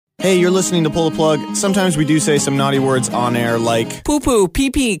Hey, you're listening to Pull the Plug. Sometimes we do say some naughty words on air like poo-poo,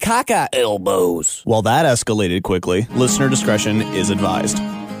 pee-pee, caca, elbows. Well, that escalated quickly. Listener discretion is advised.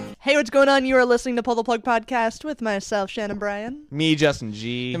 Hey, what's going on? You are listening to Pull the Plug podcast with myself, Shannon Bryan. Me, Justin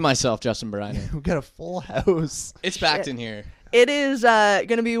G. And myself, Justin Bryan. We got a full house. It's packed in here. It is going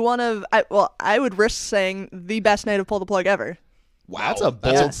to be one of, I would risk saying the best night of Pull the Plug ever. Wow, That's a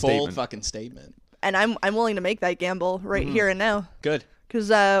bold statement. fucking statement. And I'm willing to make that gamble right here and now. Good. Because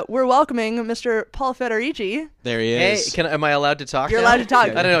we're welcoming Mr. Paul Federici. There he Hey, is. am I allowed to talk? You're now? allowed to talk.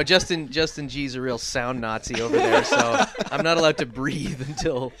 I don't know. Justin G's a real sound Nazi over there, so I'm not allowed to breathe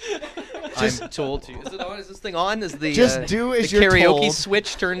until I'm told to. Is it on? Is this thing on? Is the Just do as the you're karaoke told.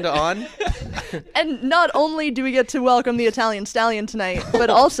 switch turned on? And not only do we get to welcome the Italian Stallion tonight, but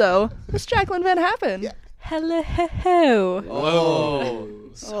also Miss Jacqueline Van Happen. Yeah. Hello. Whoa.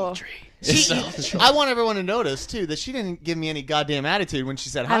 Oh. I want everyone to notice, too, that she didn't give me any goddamn attitude when she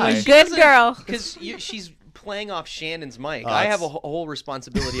said hi. I'm a good girl. Because she's playing off Shannon's mic. Oh, I have a that's- whole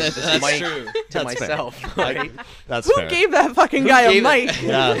responsibility of this That's mic true. to That's myself. Right? That's Who fair. gave that fucking guy a gave it? mic?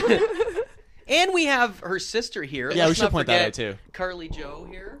 Yeah. And we have her sister here. Yeah, we Let's should not point that forget out, too. Carly Joe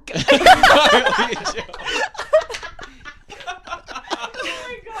here.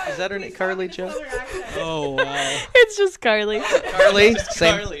 Is that her name? Carly Joe? Oh, wow. It's just Carly. Carly?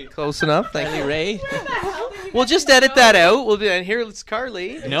 Same. Carly. Close enough. Thank Carly you. Ray. We'll just edit that out. We'll be and here. It's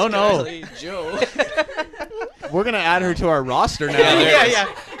Carly. No. Carly Joe. We're going to add her to our roster now. Yeah.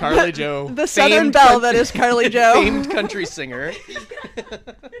 Carly Joe. The Southern Famed Belle country- that is Carly Joe. Famed country singer.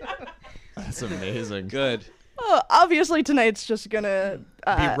 That's amazing. Good. Oh, obviously tonight's just gonna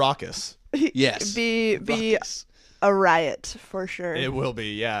Be raucous. Yes. be Ruckus. a riot for sure. It will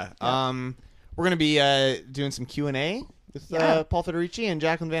be, yeah. We're going to be doing some Q&A with Yeah. Paul Federici and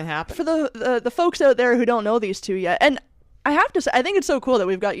Jacqueline Van Happen. For the folks out there who don't know these two yet, and I have to say, I think it's so cool that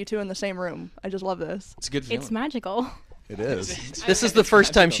we've got you two in the same room. I just love this. It's a good feeling. It's magical. It is. This is the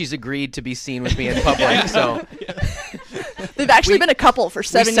first time she's agreed to be seen with me in public. So They've actually been a couple for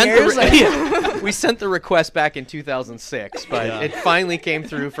 7 years. We sent the request back in 2006, but it finally came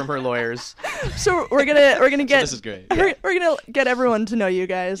through from her lawyers. So we're gonna get this is great. we're gonna get everyone to know you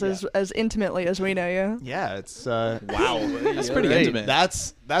guys as intimately as we know you. Yeah, it's Wow. That's pretty right. intimate.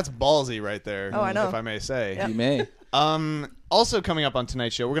 that's ballsy right there. Oh, I know. If I may say. Yeah. You may. Also coming up on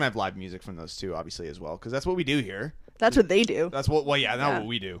tonight's show, we're gonna have live music from those two, obviously, as well, because that's what we do here. That's what they do. That's what. Well, yeah, not Yeah. what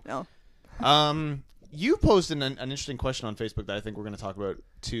we do. No. You posted an interesting question on Facebook that I think we're going to talk about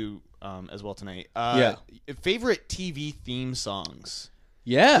too, as well tonight. Favorite TV theme songs,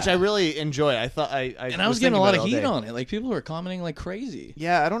 Yeah. which I really enjoy. I thought I and I was getting a lot of heat on it. Like, people were commenting like crazy.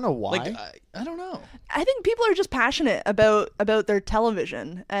 Yeah, I don't know why. Like, I don't know. I think people are just passionate about their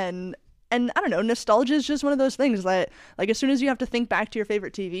television and I don't know, nostalgia is just one of those things that, like, as soon as you have to think back to your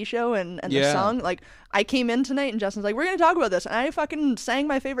favorite TV show and the Yeah. song, like, I came in tonight and Justin's like, we're going to talk about this, and I fucking sang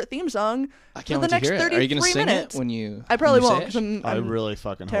my favorite theme song I for can't the wait next to hear it. 33 Are you going to sing minutes. it when you I probably when you won't say because it? I I'm really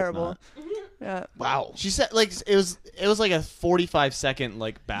fucking terrible. hope not. Yeah. Wow. She said like it was like a 45-second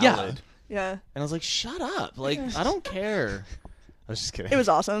like ballad, Yeah. Yeah. and I was like, shut up! Like I don't care. I was just kidding. It was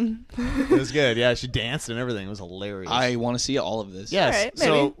awesome. It was good. Yeah, she danced and everything. It was hilarious. I want to see all of this. Yes. All right, So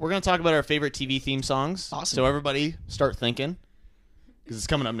maybe. we're going to talk about our favorite TV theme songs. Awesome. So everybody start thinking because it's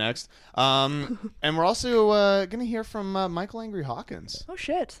coming up next. And we're also going to hear from Michael Angry Hawkins. Oh,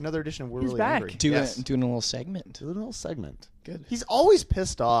 shit. Another edition of We're He's Really back. Angry. Doing a little segment. Do a little segment. Good. He's always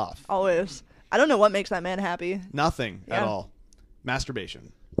pissed off. Always. I don't know what makes that man happy. Nothing at Yeah. all.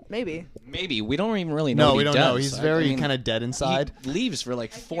 Masturbation. Maybe. Maybe. We don't even really know No, what we he don't does. know. He's very kind of dead He inside. leaves for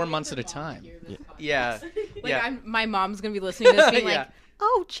like 4 months at a time. Yeah. Like, my mom's going to be listening to this being Yeah. like,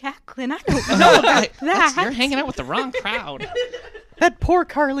 oh, Jacqueline, I don't know about that. You're hanging out with the wrong crowd. That poor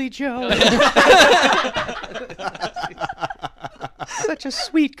Carly Joe. Such a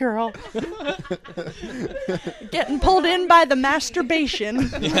sweet girl. Getting pulled in by the masturbation.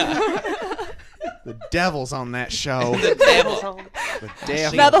 The devil's on that show. The devil.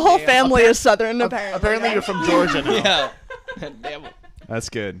 Now the whole family is Southern, apparently. Apparently you're from Georgia now. Yeah. That's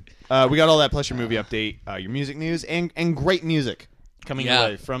good. We got all that plus your movie update, your music news, and great music coming your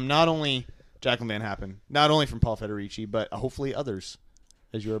way from not only Jacqueline Van Happen, not only from Paul Federici, but hopefully others,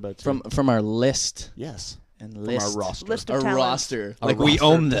 as you're about to. From our list. Yes. And From list. our roster. List Our of talent. roster. Our Like we roster.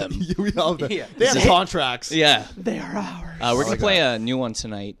 own them. We own them. Yeah. They have contracts. Yeah. They are ours. We're going to play a new one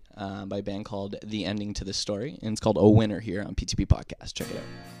tonight by a band called The Ending to the Story, and it's called A Winner here on PTP Podcast. Check it out.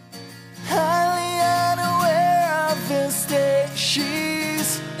 Highly unaware of the state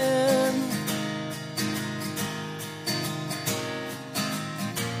she's in.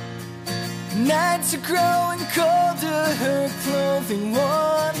 Nights are growing colder, her clothing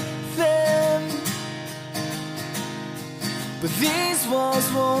worn But these walls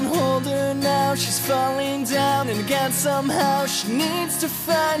won't hold her now. She's falling down, and again somehow she needs to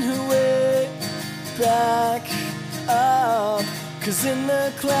find her way back up. 'Cause in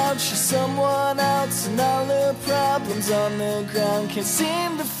the clouds she's someone else, and all her problems on the ground can't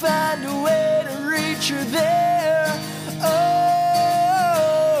seem to find a way to reach her there.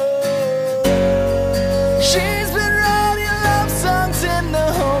 She's been writing love songs in the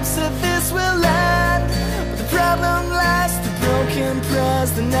hopes that this will end, but the problem lies, the broken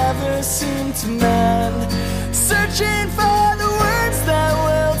prayers that never seem to mend. Searching for the words that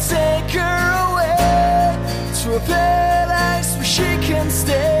will take her away to a paradise where she can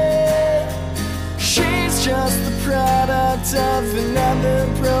stay. She's just the product of another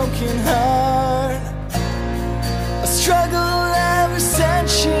broken heart, a struggle ever since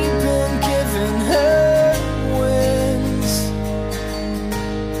she'd been given her wings.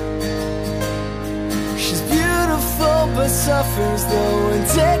 She's beautiful but suffers, though,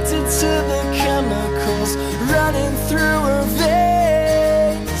 addicted to the chemicals running through her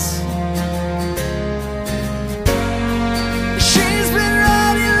veins. She's been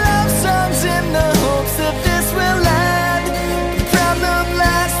writing love songs in the hopes that this will end. The problem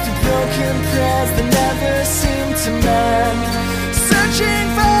lies, the broken prayers that never seem to mend. Searching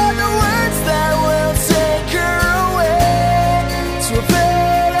for the words that will take her away to a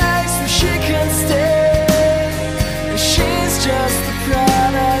paradise where she can stay. And she's just the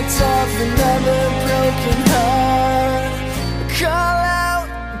product of another broken heart. Call out,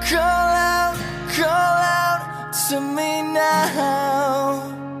 call out, call out to me now.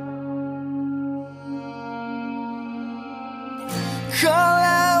 Call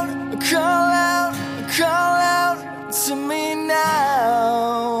out, call out, call out to me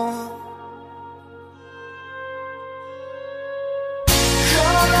now.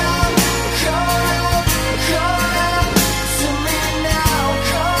 Call out, call out, call out to me now.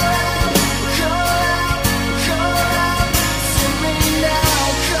 Call out, call out, call out to me now.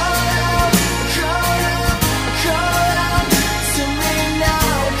 Call out, call out, call out to me now.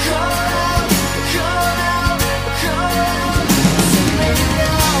 Call out, call out, call out to me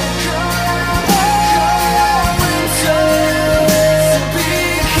now. Call out, call out winter to be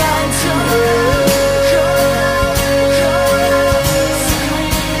kind to her. Call out, call out to me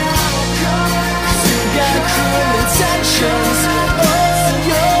now. Call out, 'cause you got cruel intentions. Oh,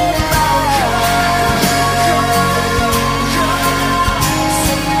 you're mine. Call out, call out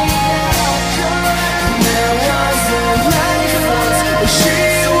to me now. Call out, there was a life once where she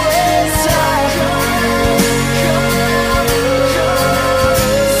was tired. Call out, call out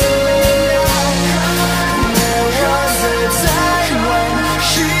to me now. There was a time when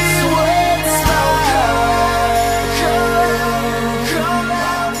she was tired. Call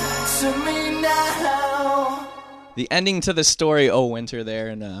out to me now. The ending to the story, Oh Winter, there,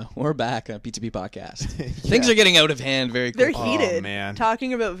 and we're back on PTP Podcast. Things are getting out of hand very They're quickly. heated, man.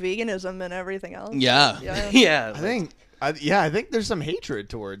 talking about veganism and everything else. Yeah. Yeah, I think there's some hatred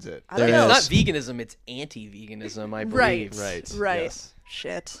towards it. I don't There know. is. it's not veganism; it's anti-veganism. I Right, believe. right. Yes.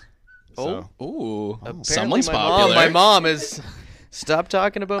 Shit. Oh, Ooh, apparently someone's my popular. My mom is. Stop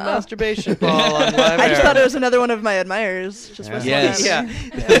talking about masturbation, Paul. On live I just air. thought it was another one of my admirers. Just Yeah. whistling Yes. at me.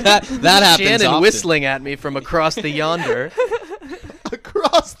 Yeah, that happens Shannon often. whistling at me from across the yonder.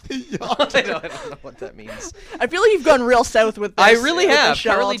 Across the yard. I don't know what that means. I feel like you've gone real south with this. I really with this have. show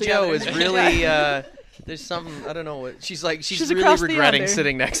Charlie Joe altogether. is really. There's something I don't know what she's like. She's really across the regretting yonder.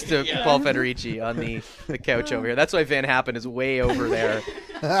 sitting next to Paul Federici on the couch over here. That's why Van Happen is way over there.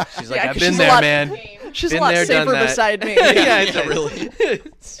 She's like, Yeah, I've 'cause been she's a there, lot- man. She's Been a lot there, done safer that. beside me. Yeah, really.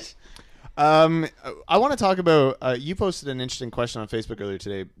 I want to talk about. You posted an interesting question on Facebook earlier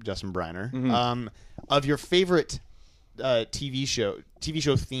today, Justin Briner, of your favorite TV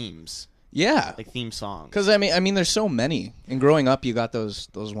show themes, Yeah. like theme songs. Because I mean, there's so many. And growing up, you got those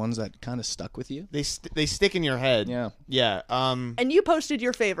ones that kind of stuck with you. They stick in your head. Yeah. Yeah. And you posted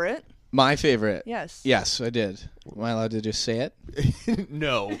your favorite. My favorite. Yes. Yes, I did. Am I allowed to just say it?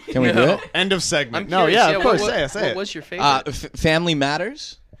 No. Can we do it? End of segment. I'm No. curious, Yeah. Of course. What, Say it. What was your favorite? Family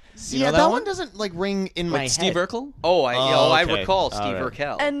Matters. See, you know yeah, that that one? one doesn't like ring in my With Steve head. Urkel? I okay. recall Steve All right.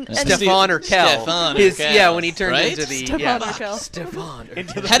 Urkel. And Stefan Urkel. Stefan His, Urkel, yeah, when he turned right? into the Stefan Urkel. Stefan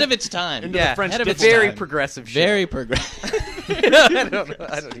Urkel. Head of its time. Into Yeah, the French head of the its very time. progressive show. Very progressive. I don't know.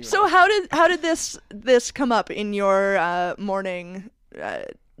 I don't even so how did this come up in your morning?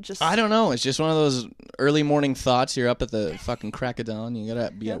 Just I don't know. It's just one of those early morning thoughts. You're up at the fucking crack of dawn. You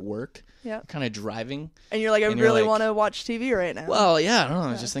gotta be at work. Yeah. Kind of driving. and you're like, I and you're really like- want to watch TV right now. Well, yeah, I don't know.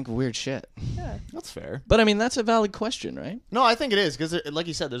 I just think of weird shit. That's fair. But I mean, that's a valid question, right? No, I think it is because, like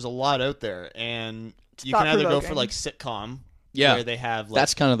you said, there's a lot out there, and you can either go for thought-provoking. like sitcom Yeah. where they have like,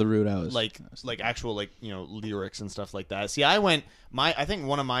 That's kind of the route I was. like actual like lyrics and stuff like that. See, I think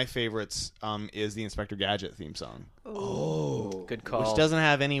one of my favorites is the Inspector Gadget theme song, Good call. which doesn't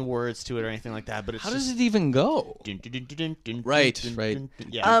have any words to it or anything like that. But it's How does it even go? Right.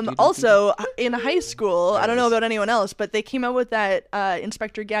 Yeah. Also, in high school, I don't know about anyone else, but they came out with that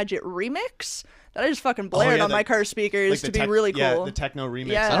Inspector Gadget remix that I just fucking blared on my car speakers like to be really cool. Yeah, the techno remix.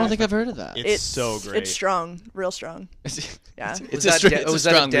 Yeah. I don't think I've heard of that. It's so great. It's strong, real strong. Yeah. Was that a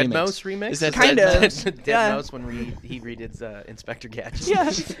strong Dead remix. Mouse remix? Is that Kind Dead of. Mouse? Dead Yeah. Mouse when he redid Inspector Gadget. Yeah,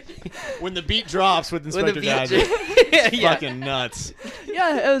 When the beat drops with When Inspector the Gadget, beat- yeah. fucking nuts.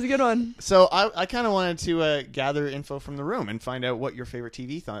 yeah, it was a good one. So I kind of wanted to gather info from the room and find out what your favorite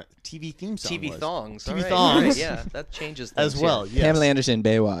TV theme song TV was. thongs. TV All right, thongs. all right, yeah, that changes things As well. here. Yes. Pamela Anderson,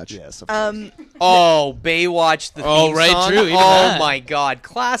 Baywatch. Yes. Of course. Oh, Baywatch the Oh, theme right, song. true, even Oh that. my God,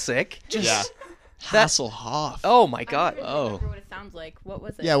 classic. Yeah. Hasselhoff. Oh my God. I don't remember what it sounds like. What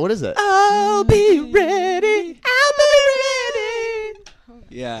was it? Yeah. What is it? I'll be ready. I'll be ready.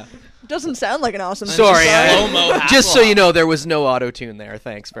 Yeah. Doesn't sound like an awesome. Sorry, Slow-mo just so you know, there was no auto-tune there.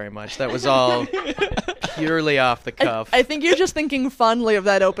 Thanks very much. That was all purely off the cuff. I think you're just thinking fondly of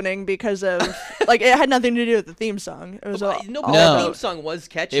that opening because of like it had nothing to do with the theme song. It was all, No, all but No. the theme song was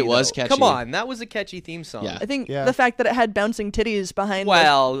catchy. It was though. catchy. Come on, that was a catchy theme song. Yeah. I think Yeah. the fact that it had bouncing titties behind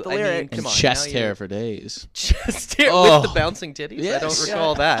Well, the I mean, lyrics. come And on, chest now you- hair for days. Chest hair Oh. with the bouncing titties. I Yes. don't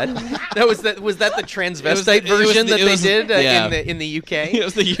recall that. Was that the transvestite it was version the- that it they was- did yeah. in the UK? It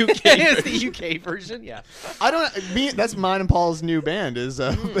was the UK. It was the UK version. Yeah, I don't. Me. That's mine and Paul's new band is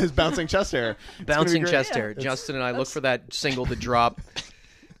is bouncing chest hair. It's gonna be bouncing great. chest hair. Justin and I look for that single to drop.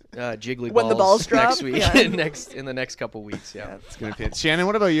 Jiggly When the balls drop? next week, Yeah. in the next couple weeks. Yeah. It's gonna be. Shannon,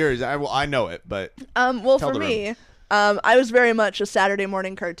 what about yours? I know it, but Well, Tell for the me, I was very much a Saturday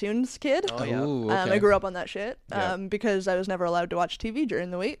morning cartoons kid. Oh yeah. Ooh, I okay. grew up on that shit Yeah. because I was never allowed to watch TV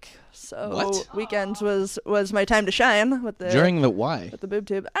during the week. So What? weekends was my time to shine with the During the why? with the boob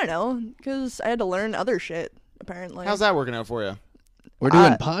tube. I don't know because I had to learn other shit apparently. how's that working out for you? We're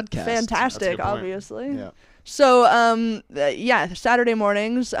doing Uh, podcasts. Fantastic, That's a good point. obviously. Yeah. So, yeah, Saturday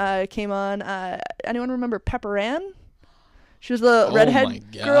mornings came on. Anyone remember Pepper Ann? She was the Oh my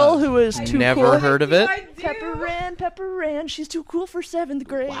redhead God. girl who was too Never cool. heard of it. Pepper Ann, she's too cool for 7th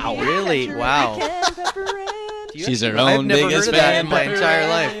grade. Wow, really? Wow. Pepper Ann. She's her I've own never biggest heard of that fan. in my entire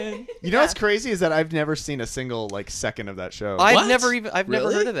life. You know what's crazy is that I've never seen a single second of that show. I've What? never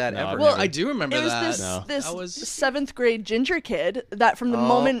Really? heard of that No, ever. Well, I do remember It was that. this No. this That was- 7th grade ginger kid that from the Oh.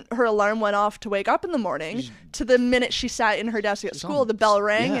 moment her alarm went off to wake up in the morning to the minute she sat in her desk at school, the bell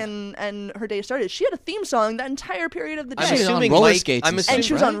rang yeah. and her day started. She had a theme song that entire period of the day. I'm She was on assuming roller Mike- skates I'm and assuming- and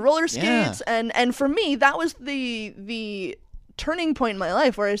she was right? on roller Yeah. skates and for me that was the turning point in my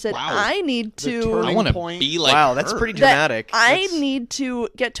life where I said Wow. I need to turning I want to point. be like wow, that's her. pretty that dramatic. I That's- need to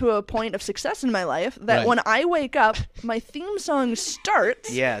get to a point of success in my life that Right. when I wake up my theme song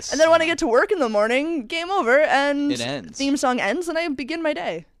starts Yes. and then when I get to work in the morning game over and It ends. theme song ends and I begin my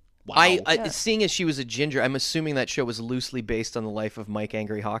day. Wow. Yeah. Seeing as she was a ginger, I'm assuming that show was loosely based on the life of Mike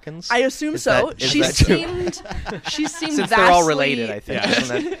Angry Hawkins. I assume Is so. that- is She that true? seemed Since vastly, they're all related, I think. Yeah.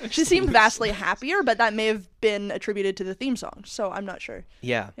 Isn't that- she seemed vastly happier, but that may have been attributed to the theme song. So I'm not sure.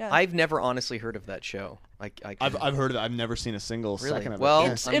 yeah. Yeah. I've never honestly heard of that show. I've heard of it. I've never seen a single Really? second of it. Well,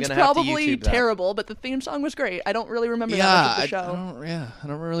 Yeah. It's I'm gonna have to probably YouTube that. terrible, but the theme song was great. I don't really remember that yeah, much of the I show. I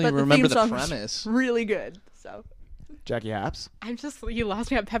don't really but remember the the theme song premise. was really good. So Jackie Haps. I'm just, you lost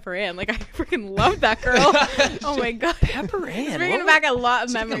me at Pepper Ann. Like, I freaking love that girl. Oh my God. Pepper It's Ann. bringing what back a lot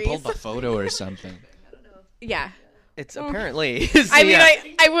of See if I can memories. pull up a photo or something. Yeah. It's apparently. I mean, yeah.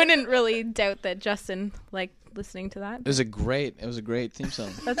 I wouldn't really doubt that Justin liked listening to that. It was a great theme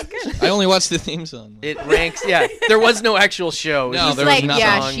song. That's good. I only watched the theme song. It ranks. Yeah, there was no actual show. It No, was there just was like, nothing.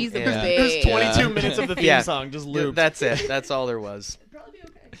 yeah, song she's the and- big. 22 minutes of the theme Yeah. song just Yeah, looped. that's it. That's all there was.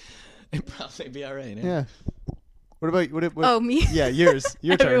 It'd probably be alright. Yeah. What about what? Oh, me? Yeah, yours.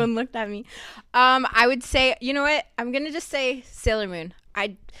 Your turn. Everyone looked at me. I would say, you know what? I'm gonna just say Sailor Moon.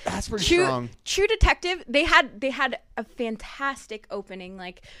 That's pretty True, strong. True Detective. They had a fantastic opening.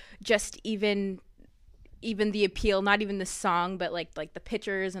 Like just even the appeal, not even the song, but like the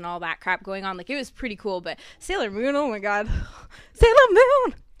pictures and all that crap going on. Like it was pretty cool. But Sailor Moon, oh my God, Sailor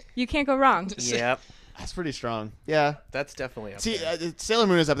Moon! You can't go wrong. Yep, That's pretty strong. Yeah. that's definitely up See, there. Sailor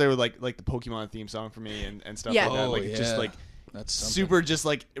Moon is up there with like the Pokemon theme song for me and stuff Yeah. like that. Oh, Like it's just yeah. like That's something. super, just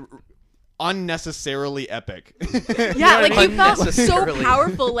like unnecessarily epic. Yeah, like you felt so Unnecessarily.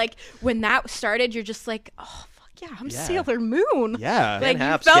 powerful. Like when that started, you're just like, oh fuck yeah, I'm Yeah. Sailor Moon. Yeah. Like you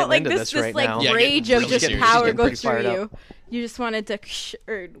Haps felt getting like into this this right like now. Yeah, rage getting of really just serious. power Getting go pretty through fired you. up. You just wanted to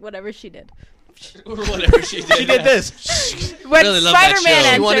or whatever she did. or whatever she did. She did this. When Really love that Spider-Man show.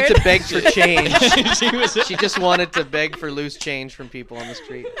 entered, She wanted to beg for change. she was. She just wanted to beg for loose change from people on the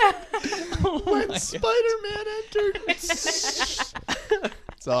street. When Spider-Man entered. It's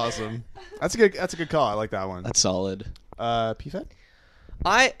awesome. That's a good call. I like that one. That's solid. PFET?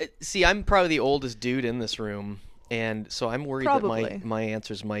 I'm probably the oldest dude in this room, and so I'm worried Probably. that my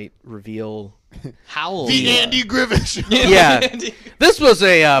answers might reveal. How old? The Andy Griffith Show. Yeah, this was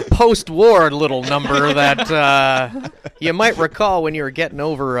a post-war little number that you might recall when you were getting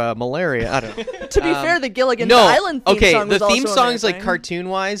over malaria. I don't know. To be fair, the Gilligan's No, Island theme okay. song was The theme also songs, like amazing.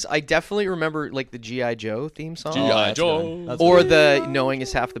 cartoon-wise, I definitely remember like the G.I. Joe theme song. G.I. Joe. Or the "Knowing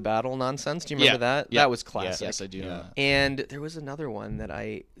Is Half the Battle" nonsense. Do you remember that? Yeah. That was classic. Yes, I do know that. And there was another one that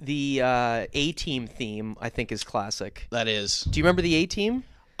the A-Team theme, I think, is classic. That is. Do you remember the A-Team?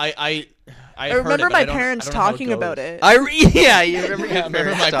 I I remember my parents talking about it. Yeah, you remember your remember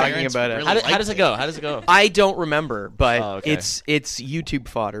parents my talking parents about it. really How does it go? How does it go? I don't remember, but Oh, okay. it's YouTube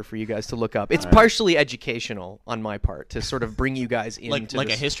fodder for you guys to look up. It's partially educational on my part to sort of bring you guys into Like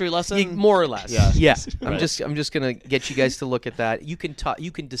a this. history lesson? Yeah, more or less. Yeah. I'm just gonna get you guys to look at that. You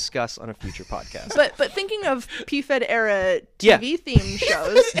can discuss on a future podcast. But thinking of PFED era Yeah. TV theme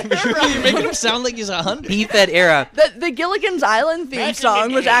shows, You're making him sound like he's 100. PFED era. the Gilligan's Island theme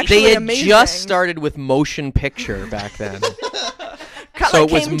song was actually They had amazing. just started with motion picture back then. Color so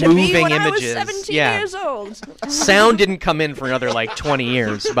it was came to me moving when images. I was 17 Yeah. years old. Sound didn't come in for another like 20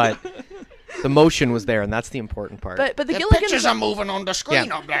 years, but the motion was there, and that's the important part. But the Gilligan's moving on the screen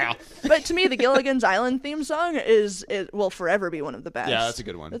Yeah. up there. but to me the Gilligan's Island theme song will forever be one of the best. Yeah, that's a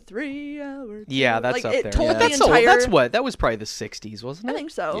good one. The 3-hour. yeah, that's like, up it there. Told Yeah. the That's entire. that was probably the 60s, wasn't it? I think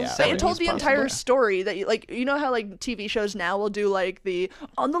so. Yeah. But it told the 70s entire possibly. story that you know how like TV shows now will do like the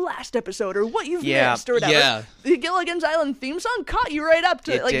on the last episode or what you've Yeah. missed or whatever. Yeah. The Gilligan's Island theme song caught you right up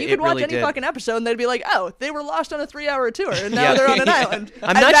to It like did- you it could watch really any did. fucking episode and they'd be like, oh, they were lost on a 3-hour tour and now Yeah. they're on an island. I'm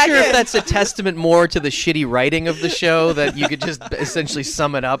And not back sure if in. that's a testament more to the shitty writing of the show that you could just essentially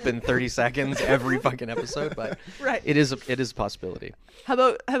sum it up in 30 seconds every fucking episode, but Right. it is a possibility. How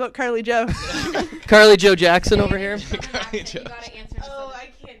about Carly Joe? Carly Joe Jackson over here. You gotta answer. Oh, I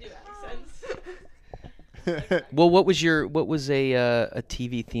can't do accents. Well, what was a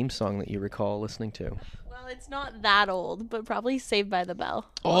TV theme song that you recall listening to? Well, it's not that old, but probably Saved by the Bell.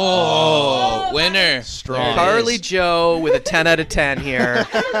 Oh, winner. Strong. Carly Joe with a 10 out of 10 here.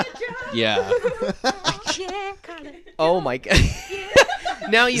 Yeah. Oh my god.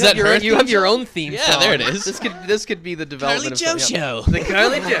 Now you Is have that her you have theme your song? own theme Yeah, song. there it is. This could be the development Carly of Joe Show. The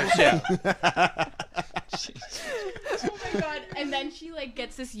Carly Joe Show. Oh my god! And then she like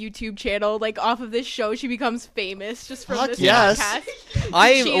gets this YouTube channel like off of this show. She becomes famous just from Fuck this yes. podcast.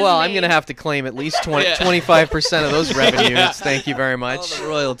 I'm She's going to made- have to claim at least 20, Yeah. 25% of those revenues. Yeah. Thank you very All much. the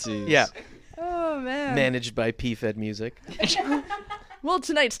royalties. Yeah, Oh man. managed by PFED Music. Well,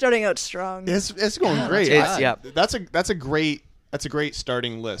 tonight's starting out strong. It's going great. It's- yeah. That's a great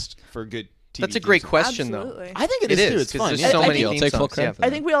starting list for good TV. That's a great theme songs. question, Absolutely. though. I think It it is is too. It's 'cause fun. there's Yeah. so I many think- I'll theme take full songs. credit Yeah. for that. I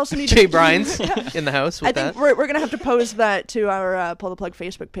think we also need Jay to Bryan's in the house with I think that. we're gonna have to post that to our Pull the Plug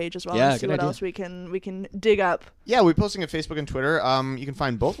Facebook page as well. Yeah, and see good what idea. else we can dig up. Yeah, we're posting on Facebook and Twitter. You can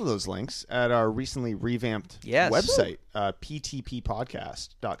find both of those links at our recently revamped Yes. website,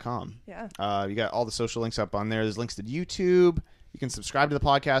 ptppodcast.com. Yeah. You got all the social links up on there. There's links to YouTube. You can subscribe to the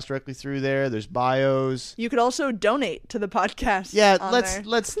podcast directly through there. There's bios. You could also donate to the podcast. Yeah, on let's there.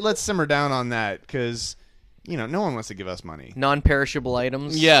 let's simmer down on that because no one wants to give us money. Non-perishable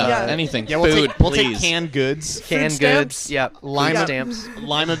items. Yeah. Yeah. Anything. Yeah, we'll Food, take please. canned goods. Canned stamps. goods. Yeah. Lima- Food stamps.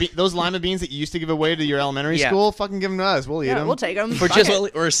 Those lima beans that you used to give away to your elementary Yeah. school. Fucking give them to us. We'll eat Yeah, them we'll take them. For just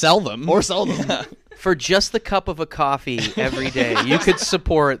or sell them. or sell them. for just the cup of a coffee every day, you could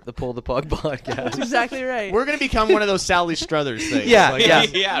support the Pull the Plug podcast. exactly right. We're gonna become one of those Sally Struthers things. Yeah, Like, yeah.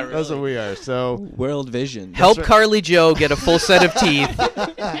 Yeah, That's what we are. So World Vision. Help Carly Joe get a full set of teeth.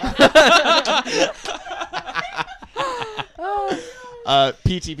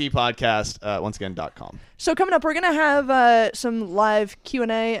 PTP podcast once again .com. So coming up, we're gonna have some live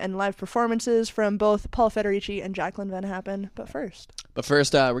Q&A and live performances from both Paul Federici and Jacqueline Van Happen. But first, we're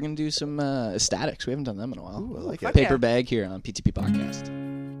going to do some statics. We haven't done them in a while. Ooh, I like it. Paper yeah. bag here on PTP Podcast.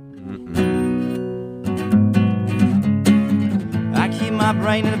 I keep my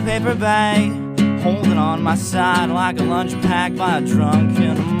brain in a paper bag, holding on my side like a lunch packed by a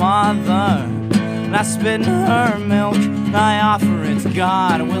drunken mother. And I spit in her milk, and I offer it to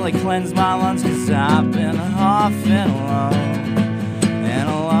God. Will He cleanse my lungs, 'cause I've been huffing alone. And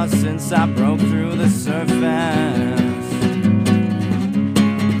a lot since I broke through the surface.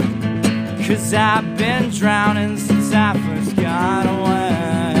 'Cause I've been drowning since I first got away.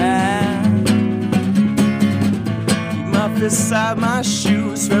 beside my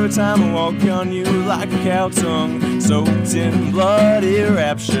shoes. For every time I walk on you like a cow tongue, soaked in bloody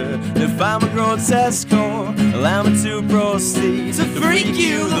rapture. If I'm a grotesque whore, allow me to proceed to freak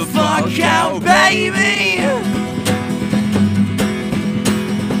you the fuck out, baby.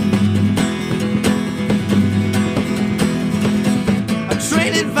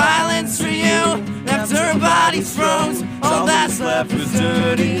 Traded violence for you, left her body froze. All that's left was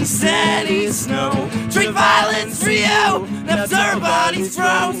dirty, steady snow. Trade violence for you, left her body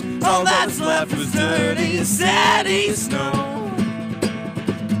froze. All that's left was dirty, steady snow.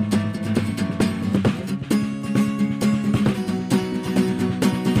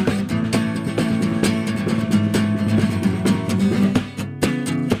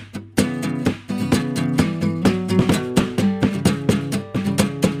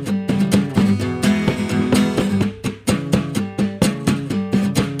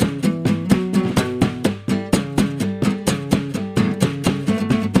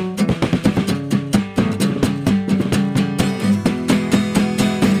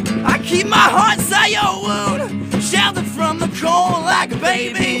 Like a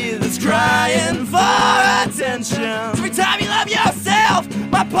baby that's crying for attention. Every time you love yourself,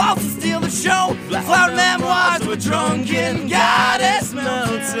 my pulse is still the show. Flowered memoirs with drunken goddess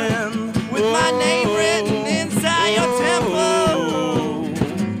melting, with my name written inside your temple.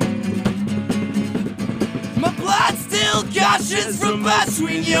 My blood still gushes from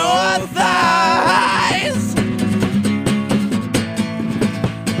between your thighs.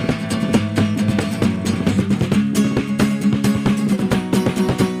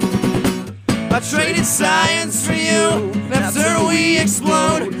 I traded science for you, and after we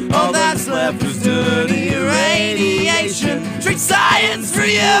explode, all that's left was dirty radiation. Trade science for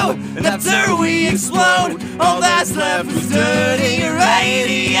you, and after we explode, all that's left was dirty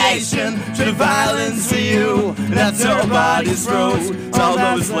radiation. Trade violence for you, and after our bodies froze, all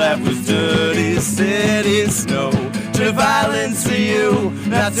that was left was dirty steady snow. Trade violence for you,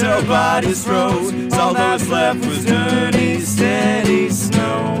 and after our bodies froze, all that was left was dirty steady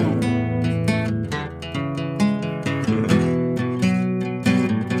snow.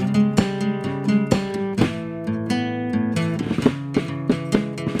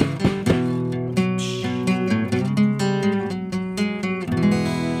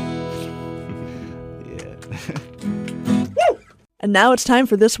 And now it's time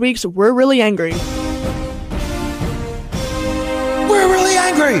for this week's We're Really Angry. We're really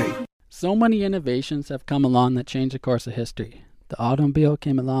angry! So many innovations have come along that changed the course of history. The automobile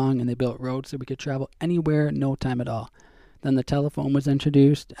came along and they built roads so we could travel anywhere in no time at all. Then the telephone was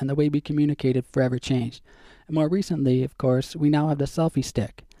introduced and the way we communicated forever changed. And more recently, of course, we now have the selfie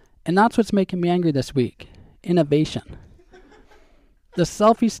stick. And that's what's making me angry this week. Innovation. The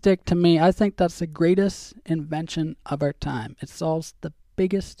selfie stick, to me, I think that's the greatest invention of our time. It solves the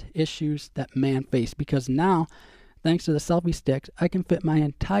biggest issues that man faced, because now, thanks to the selfie sticks, I can fit my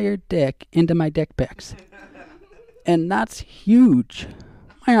entire dick into my dick pics. And that's huge.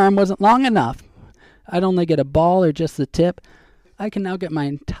 My arm wasn't long enough. I'd only get a ball or just the tip. I can now get my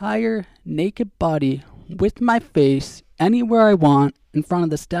entire naked body with my face anywhere I want in front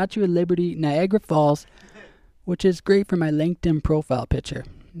of the Statue of Liberty, Niagara Falls, which is great for my LinkedIn profile picture,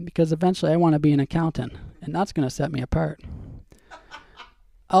 because eventually I want to be an accountant, and that's going to set me apart.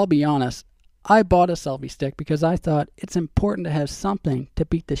 I'll be honest, I bought a selfie stick because I thought it's important to have something to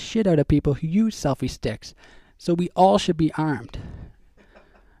beat the shit out of people who use selfie sticks, so we all should be armed.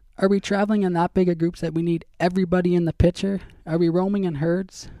 Are we traveling in that big of groups that we need everybody in the picture? Are we roaming in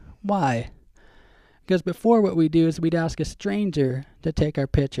herds? Why? Because before, what we do is we'd ask a stranger to take our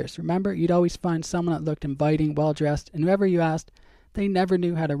pictures. Remember, you'd always find someone that looked inviting, well-dressed, and whoever you asked, they never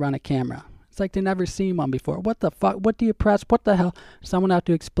knew how to run a camera. It's like they never seen one before. What the fuck? What do you press? What the hell? Someone had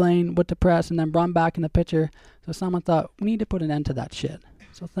to explain what to press and then run back in the picture. So someone thought, we need to put an end to that shit.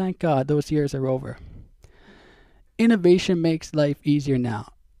 So thank God those years are over. Innovation makes life easier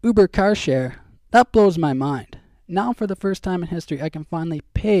now. Uber car share, that blows my mind. Now for the first time in history, I can finally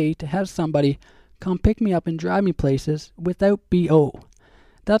pay to have somebody come pick me up and drive me places without BO.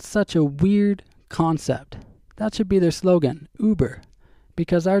 That's such a weird concept. That should be their slogan, Uber,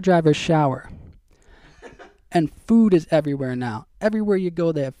 because our drivers shower. And food is everywhere now. Everywhere you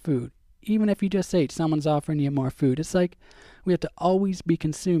go, they have food. Even if you just ate, someone's offering you more food. It's like we have to always be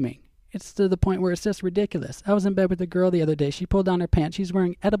consuming. It's to the point where it's just ridiculous. I was in bed with a girl the other day. She pulled down her pants. She's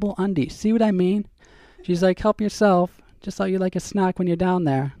wearing edible undies. See what I mean? She's like, help yourself. Just thought you like a snack when you're down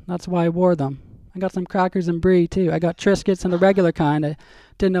there. That's why I wore them. I got some crackers and brie, too. I got Triscuits and the regular kind. I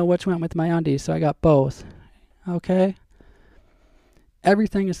didn't know which went with my undies, so I got both. Okay?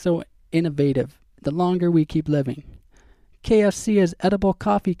 Everything is so innovative the longer we keep living. KFC has edible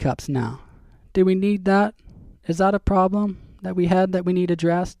coffee cups now. Do we need that? Is that a problem that we had that we need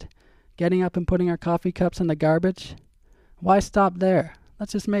addressed? Getting up and putting our coffee cups in the garbage? Why stop there?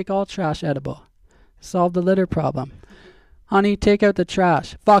 Let's just make all trash edible. Solve the litter problem. Honey, take out the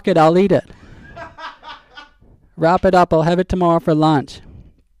trash. Fuck it, I'll eat it. Wrap it up, I'll have it tomorrow for lunch.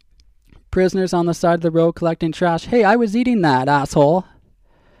 Prisoners on the side of the road collecting trash. Hey, I was eating that, asshole.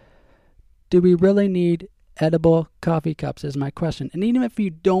 Do we really need edible coffee cups is my question. And even if you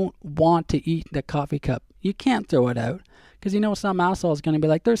don't want to eat the coffee cup, you can't throw it out. Because some asshole is going to be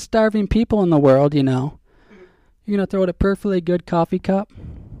like, there's starving people in the world, You're going to throw out a perfectly good coffee cup?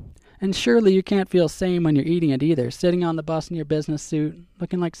 And surely you can't feel sane when you're eating it either. Sitting on the bus in your business suit,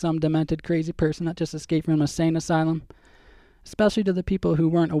 looking like some demented crazy person that just escaped from a insane asylum. Especially to the people who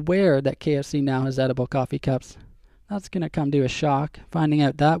weren't aware that KFC now has edible coffee cups. That's going to come to a shock, finding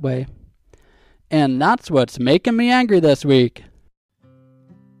out that way. And that's what's making me angry this week.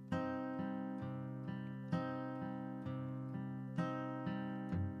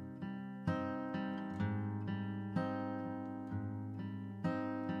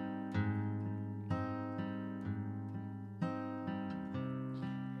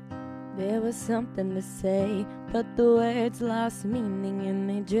 There was something to say, but the words lost meaning and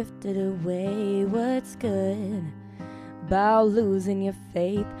they drifted away. What's good about losing your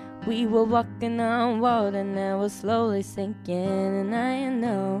faith? We were walking on water, now we're slowly sinking. And I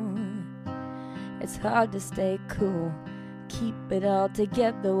know it's hard to stay cool, keep it all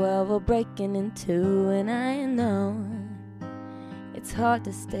together while we're breaking in two. And I know it's hard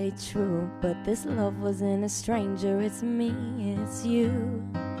to stay true, but this love wasn't a stranger. It's me, it's you.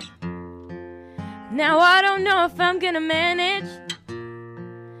 Now I don't know if I'm gonna manage,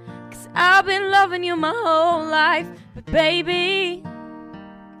 'cause I've been loving you my whole life. But baby,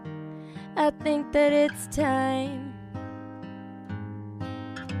 I think that it's time.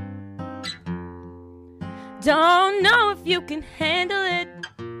 Don't know if you can handle it,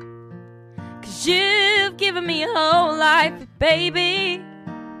 'cause you've given me your whole life. But baby,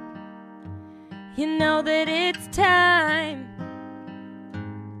 you know that it's time.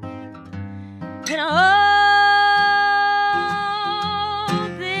 And all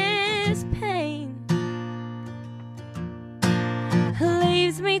this pain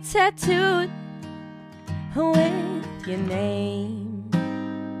leaves me tattooed with your name.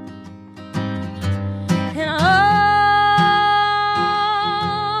 And all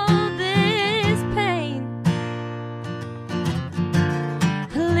this pain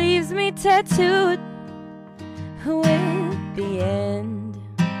leaves me tattooed with the end.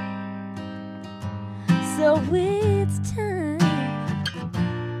 So it's time.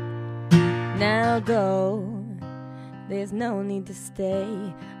 Now go. There's no need to stay.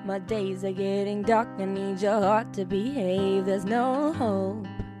 My days are getting dark. I need your heart to behave. There's no hope.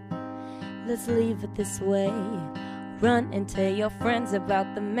 Let's leave it this way. Run and tell your friends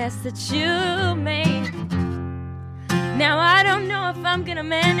about the mess that you made. Now I don't know if I'm gonna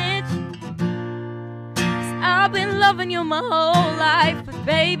manage, 'cause I've been loving you my whole life. But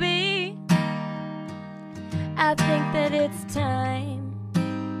baby, I think that it's time.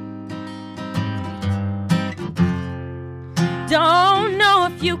 Don't know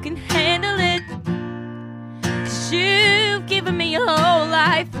if you can handle it, 'cause you've given me your whole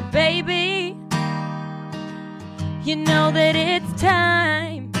life. But baby, you know that it's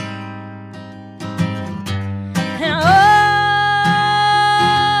time. And all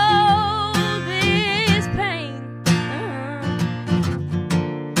this pain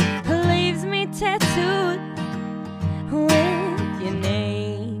leaves me tattooed with your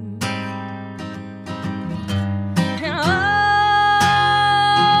name. And all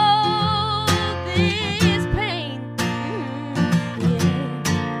this pain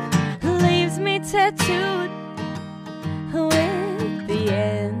leaves me tattooed with the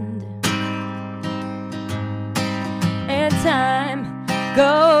end. And time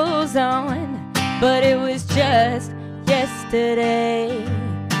goes on, but it was just yesterday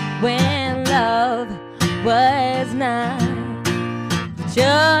when love was not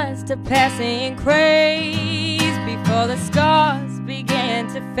just a passing craze, before the scars began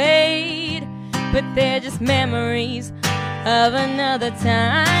to fade. But they're just memories of another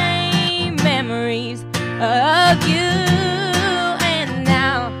time, memories of you. And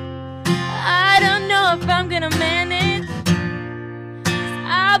now I don't know if I'm gonna manage, 'cause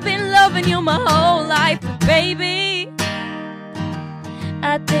I've been loving you my whole life. But baby,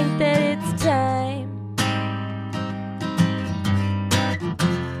 I think that it's time.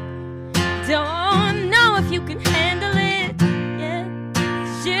 Don't know if you can handle it, yeah,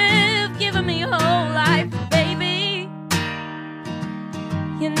 'cause you've given me your whole life. Baby,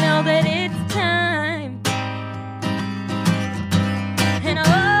 know that it's time. And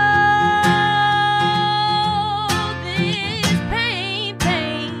this pain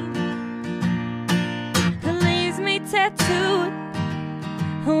leaves me tattooed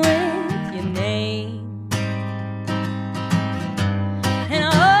with your name.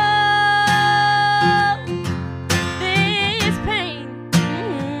 And this pain,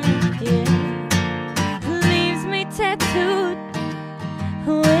 leaves me tattooed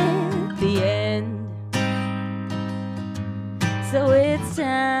with the end. So it's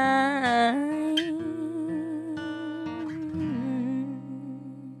time.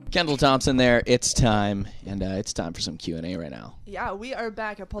 Kendall Thompson there. It's time, and it's time for some Q&A right now. Yeah, we are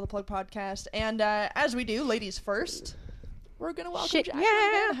back at Pull the Plug Podcast, and as we do, ladies first, we're gonna welcome Jacqueline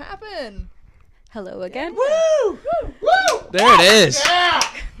Van Happen. Hello again. Woo! Woo! There it is. Yeah.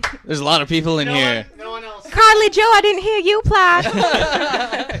 There's a lot of people in here. No one else. Carly Joe, I didn't hear you,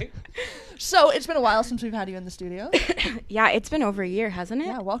 Plaid. So it's been a while since we've had you in the studio. Yeah, it's been over a year, hasn't it?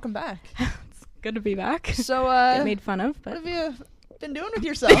 Yeah, welcome back. It's good to be back. So, get made fun of. But what have you been doing with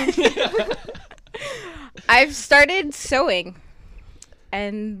yourself? I've started sewing,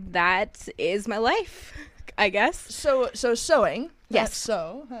 and that is my life, I guess. So sewing. Yes.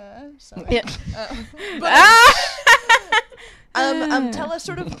 So. Yeah. Tell us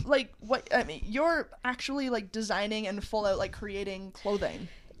sort of like what I mean. You're actually like designing and full out like creating clothing.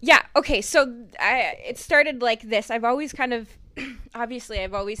 Yeah. Okay. So it started like this. I've always kind of, obviously,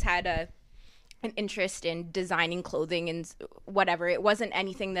 I've always had an interest in designing clothing and whatever. It wasn't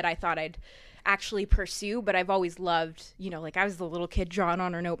anything that I thought I'd actually pursue, but I've always loved, like I was the little kid drawing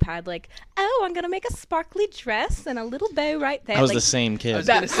on her notepad, like, oh, I'm gonna make a sparkly dress and a little bow right there. I was like, the same kid. I was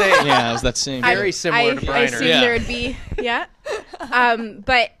gonna say, yeah, I was that same. Very similar to Briner. I assumed there would be, yeah.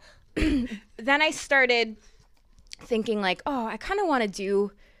 But then I started thinking like, oh, I kind of want to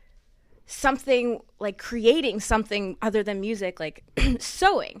do something like creating something other than music, like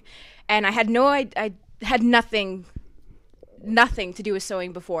sewing. And I had I had nothing to do with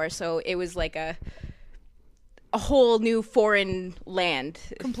sewing before, so it was like a whole new foreign land.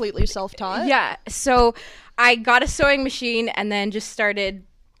 Completely self-taught? Yeah. So I got a sewing machine and then just started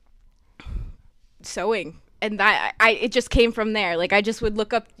sewing. And it just came from there. Like I just would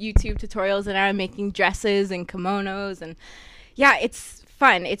look up YouTube tutorials and I'm making dresses and kimonos, and yeah, it's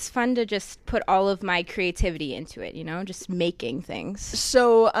fun. It's fun to just put all of my creativity into it, just making things.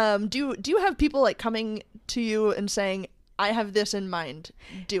 So, do you have people like coming to you and saying, I have this in mind,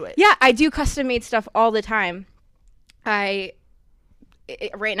 do it? Yeah, I do custom made stuff all the time. Right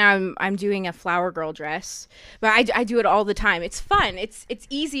now I'm doing a flower girl dress, but I do it all the time. It's fun. It's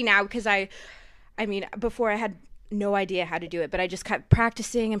easy now because I mean, before I had no idea how to do it, but I just kept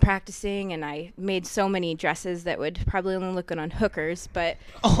practicing, and I made so many dresses that would probably only look good on hookers, but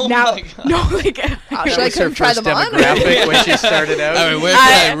now, that was her first demographic when she started out. I mean, where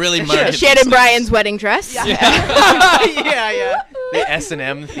can I really market Shannon Bryan's wedding dress. Yeah. yeah. The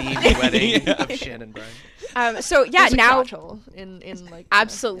S&M themed wedding of Shannon Bryan. So yeah, There's a now crotch in like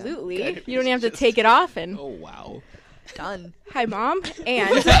absolutely, yeah. You don't even have to take it off and. Oh wow. Done. Hi, Mom.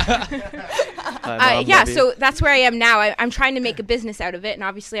 And Hi, Mom, yeah, so that's where I am now. I'm trying to make a business out of it, and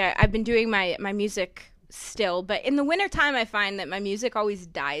obviously I've been doing my music still, but in the wintertime I find that my music always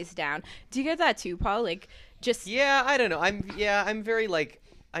dies down. Do you get that too, Paul? Like, just... Yeah, I don't know. I'm very, like...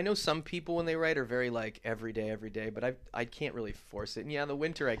 I know some people when they write are very like every day, but I can't really force it. And yeah, in the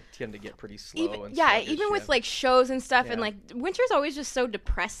winter I tend to get pretty slow. Even with like shows and stuff, and like winter's always just so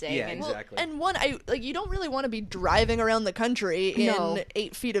depressing. Yeah, and, exactly. And you don't really want to be driving around the country in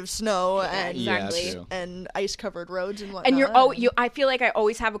 8 feet of snow and ice covered roads and whatnot. And I feel like I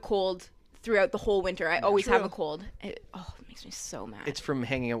always have a cold throughout the whole winter. I always have a cold. It makes me so mad. It's from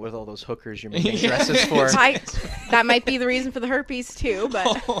hanging out with all those hookers you're making dresses for. That might be the reason for the herpes too, but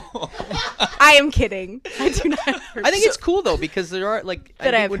I am kidding. I do not have herpes. I think it's cool though because there are like I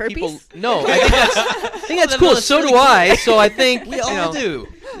have herpes. No, I think that's cool. So do I. So I think we all do.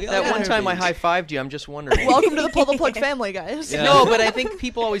 That one time I high-fived you, I'm just wondering. Welcome to the Pull the Plug family, guys. Yeah. No, but I think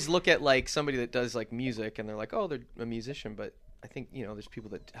people always look at like somebody that does like music and they're like, oh, they're a musician, but I think there's people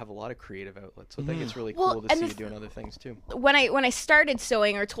that have a lot of creative outlets. So I think it's really cool to see you doing other things too. When I started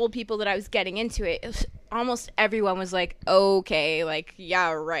sewing or told people that I was getting into it, almost everyone was like, okay, like,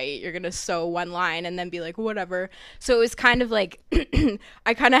 yeah, right, you're gonna sew one line and then be like, whatever. So it was kind of like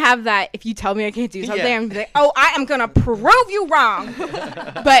I kind of have that, if you tell me I can't do something, I'm like, oh, I am gonna prove you wrong.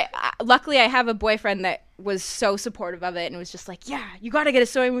 But luckily I have a boyfriend that was so supportive of it and was just like, yeah, you gotta get a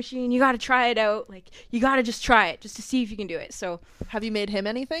sewing machine, you gotta try it out, like, you gotta just try it just to see if you can do it. So have you made him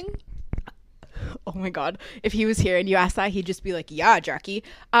anything? Oh my God. If he was here and you asked that, he'd just be like, yeah, Jackie.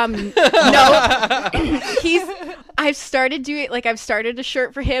 No, I've started a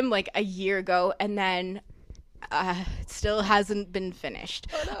shirt for him like a year ago, and then it still hasn't been finished.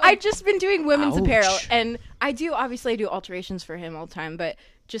 Oh, no. I've just been doing women's apparel, and I do alterations for him all the time, but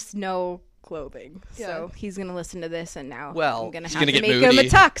just no clothing. Yeah. So he's going to listen to this, and now I'm going to have to make him a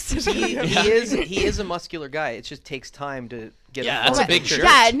tux. He is a muscular guy. It just takes time to get that's a big shirt.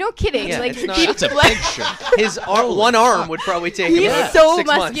 Yeah, no kidding. Yeah, like that's a big shirt. His one arm would probably take him He's so 6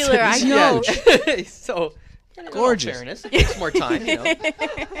 muscular, months. I know. He's so gorgeous. Fairness, it takes more time, you know.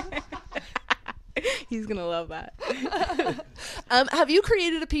 He's gonna love that. Have you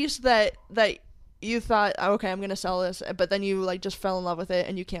created a piece that you thought, okay, I'm gonna sell this, but then you like just fell in love with it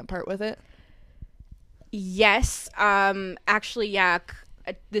and you can't part with it? Yes. Actually, yeah.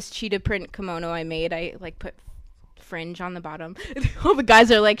 This cheetah print kimono I made, I like put fringe on the bottom. All the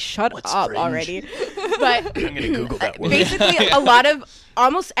guys are like, shut up fringe? Already. But I'm gonna Google that word. Basically,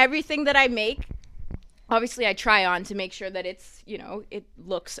 almost everything that I make, obviously I try on to make sure that it's, it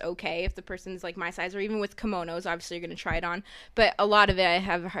looks okay if the person's like my size, or even with kimonos, obviously you're going to try it on. But a lot of it I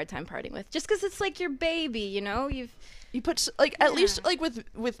have a hard time parting with, just because it's like your baby, You put at least like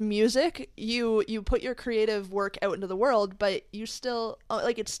with music, you put your creative work out into the world, but you still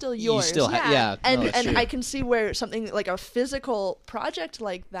it's still yours. You still and I can see where something like a physical project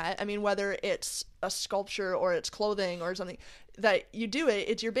like that. I mean, whether it's a sculpture or it's clothing or something that you do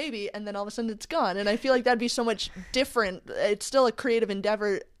it's your baby, and then all of a sudden it's gone. And I feel like that'd be so much different. It's still a creative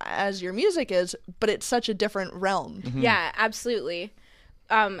endeavor as your music is, but it's such a different realm. Mm-hmm. Yeah, absolutely.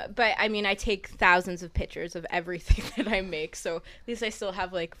 But I mean, I take thousands of pictures of everything that I make, so at least I still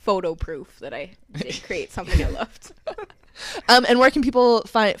have like photo proof that I did create something I loved. And where can people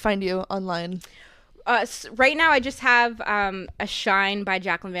find you online? Right now, I just have a Shine by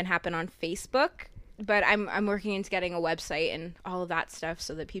Jacqueline Van Happen on Facebook, but I'm working into getting a website and all of that stuff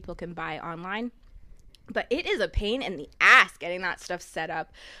so that people can buy online. But it is a pain in the ass getting that stuff set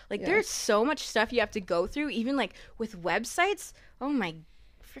up. Like, there's so much stuff you have to go through, even like with websites. Oh my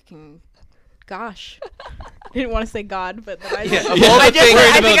freaking gosh. I didn't want to say God, but then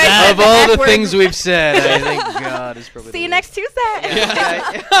of all the things we've said, I think God is probably See you next Tuesday.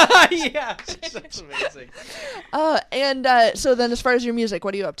 Yeah. That's amazing. And so then as far as your music,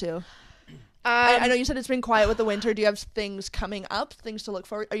 what are you up to? I know you said it's been quiet with the winter. Do you have things coming up, things to look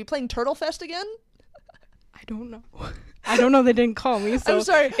forward? Are you playing Turtle Fest again? I don't know. They didn't call me. So I'm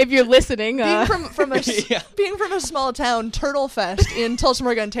sorry if you're listening. Being from a small town, Turtle Fest in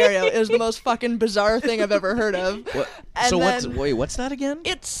Tillsonburg, Ontario, is the most fucking bizarre thing I've ever heard of. What's that again?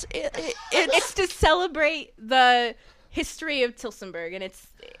 It's to celebrate the history of Tillsonburg, and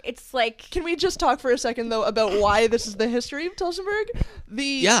it's like. Can we just talk for a second though about why this is the history of Tillsonburg?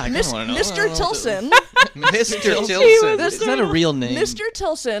 Mr. Tilson. Mr. Tilson. Is that a real name? Mr.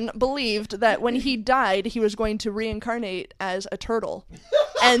 Tilson believed that when he died, he was going to reincarnate as a turtle,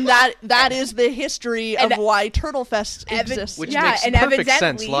 and that is the history of why Turtle Fest exists. Which makes perfect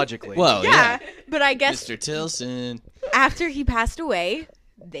sense logically. Well, yeah. But I guess Mr. Tilson. After he passed away,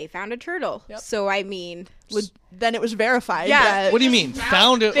 they found a turtle. Yep. So I mean, then it was verified. Yeah. What do you mean?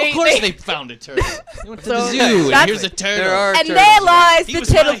 Found it? Of course they found a turtle. They went to the zoo. And here's a turtle. And there lies the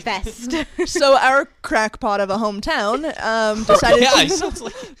Turtle Fest. So our crackpot of a hometown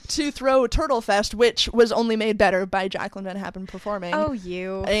decided to throw Turtle Fest, which was only made better by Jacqueline Van Happen performing. Oh,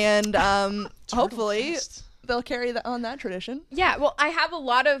 you. And hopefully they'll carry on that tradition. Yeah. Well, I have a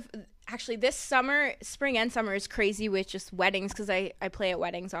lot of. Actually, this summer, spring and summer is crazy with just weddings because I play at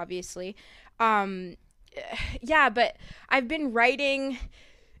weddings, obviously. Yeah, but I've been writing.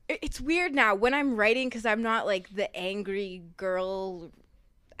 It's weird now when I'm writing because I'm not like the angry girl.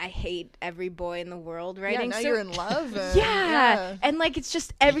 I hate every boy in the world writing. Yeah, now you're in love. Yeah, and like it's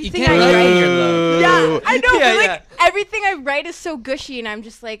just everything you can't I write. Yeah, I know, but like everything I write is so gushy, and I'm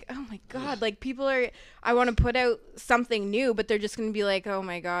just like, oh my god, like people are. I want to put out something new, but they're just gonna be like, oh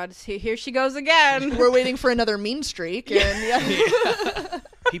my god, here she goes again. We're waiting for another mean streak, and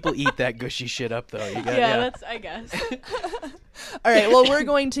people eat that gushy shit up though. That's I guess. All right, well, we're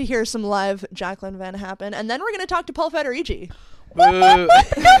going to hear some live Jacqueline Van Happen, and then we're going to talk to Paul Federici. Who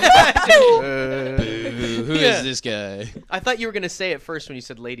is this guy? I thought you were going to say it first when you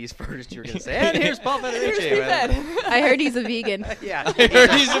said ladies first. You were going to say, and here's Paul Federici. I heard he's a vegan. Yeah. I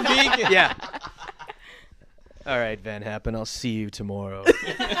heard he's a vegan. Yeah. All right, Van Happen, I'll see you tomorrow.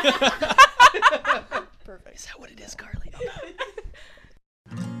 Perfect. Is that what it is, Carly?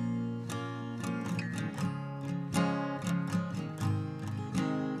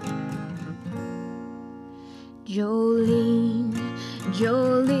 Jolene,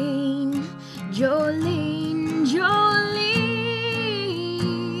 Jolene, Jolene, Jolene,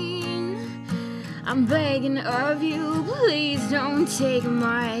 I'm begging of you, please don't take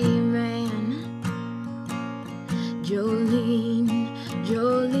my man. Jolene,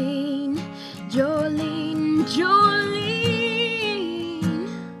 Jolene, Jolene, Jolene,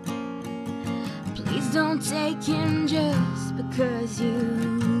 please don't take him just because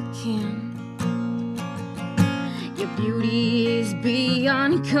you can. Your beauty is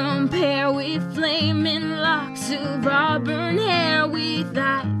beyond compare, with flaming locks of auburn hair, with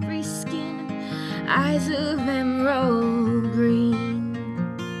ivory skin, eyes of emerald green.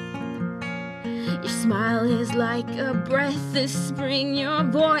 Your smile is like a breath of spring, your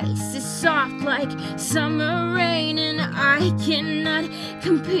voice is soft like summer rain, and I cannot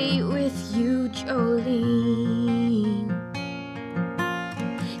compete with you, Jolene.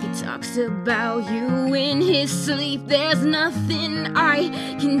 He talks about you in his sleep, there's nothing I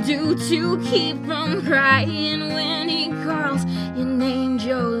can do to keep from crying when he calls your name,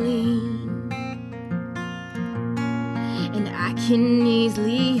 Jolene. And I can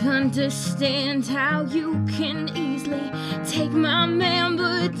easily understand how you can easily take my man,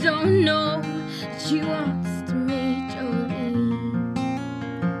 but don't know that you lost to me, Jolene.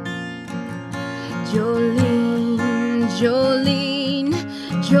 Jolene, Jolene,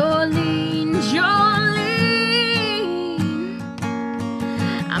 Jolene, Jolene,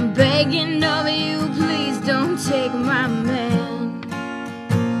 I'm begging of you, please don't take my man.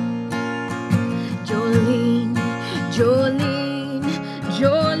 Jolene, Jolene,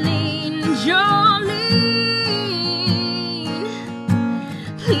 Jolene, Jolene,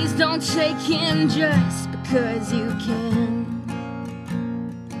 please don't take him just because you can.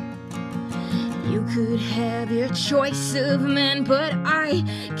 You could have your choice of men, but I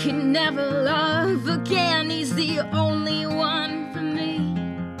could never love again. He's the only one for me,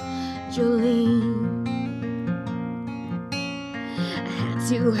 Jolene.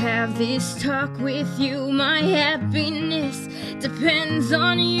 To have this talk with you, my happiness depends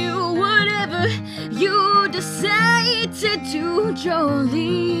on you. Whatever you decide to do,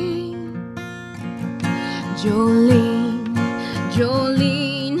 Jolene, Jolene,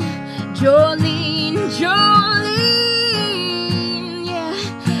 Jolene, Jolene, Jolene, yeah,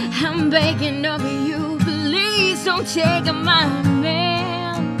 I'm begging of you, please don't take my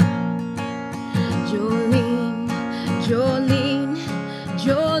man. Jolene, Jolene,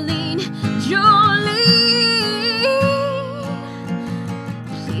 Jolene, Jolene,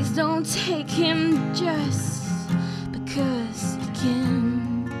 please don't take him just because you can.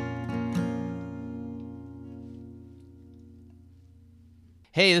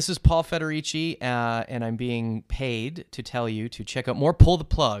 Hey, this is Paul Federici, and I'm being paid to tell you to check out more Pull the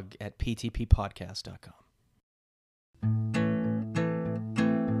Plug at ptppodcast.com.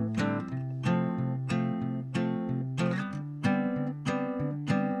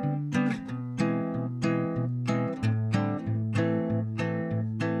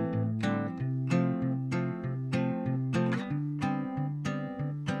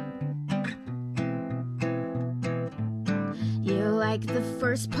 Like the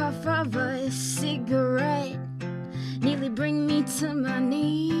first puff of a cigarette, nearly bring me to my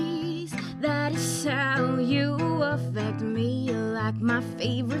knees. That is how you affect me. Like my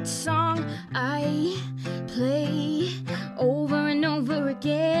favorite song I play over and over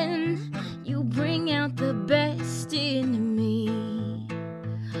again. You bring out the best in me.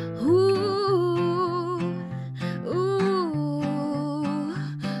 Ooh, ooh,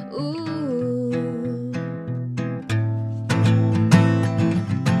 ooh.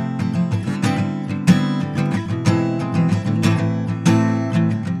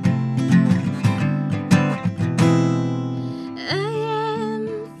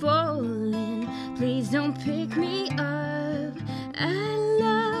 Don't pick me up. I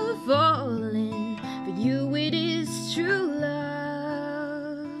love falling. For you it is true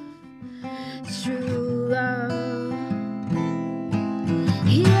love. True love.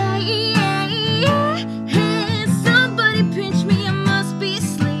 Yeah, yeah, yeah. Hey, somebody pinch me, I must be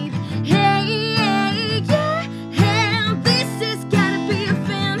asleep. Hey, yeah, yeah. Hey, this has gotta be a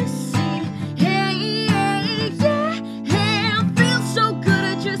fantasy. Hey, yeah, yeah. Hey, I feel so good,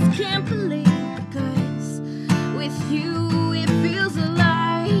 I just can't believe. With you, it feels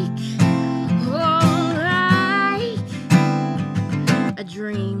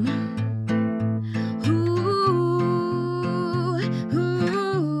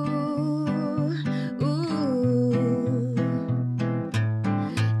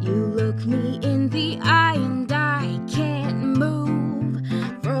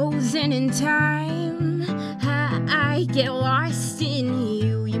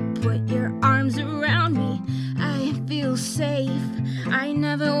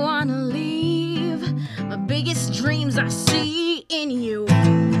I see in you.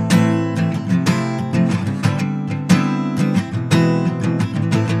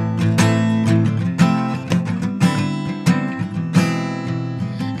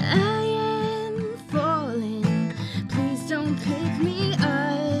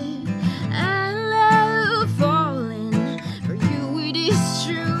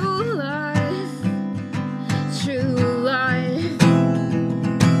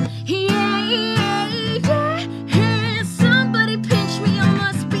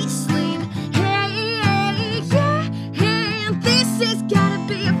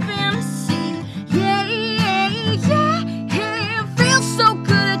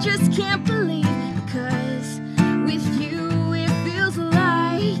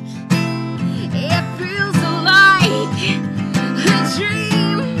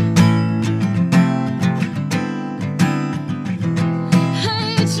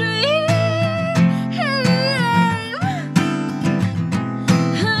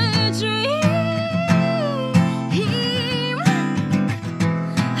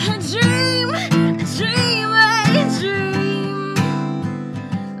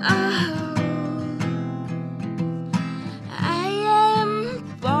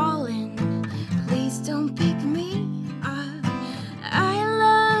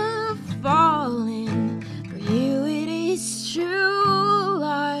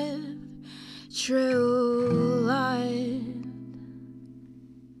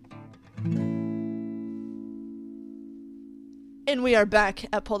 And we are back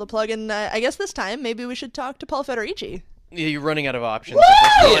at Pull the Plug, and I guess this time maybe we should talk to Paul Federici. Yeah, you're running out of options.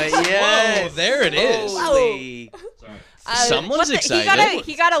 Yes. Whoa, there it is. Holy. Someone's excited.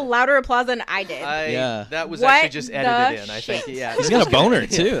 He got a louder applause than I did. Yeah. That was What actually just edited in. the I think. shit? Yeah. He's got a boner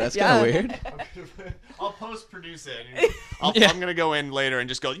too. That's kind of weird. I'll post-produce it. I'm going to go in later and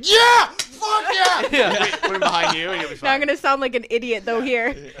just go, yeah! Fuck yeah! Wait, put him behind you and you'll be fine. Now I'm gonna sound like an idiot though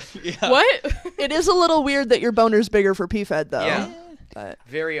here. What? It is a little weird that your boner's bigger for PFED though. Yeah. But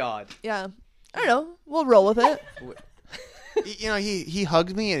very odd. Yeah. I don't know. We'll roll with it. You know, he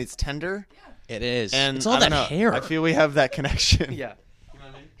hugged me and it's tender. It is. And it's all I don't that know, hair. I feel we have that connection. Yeah.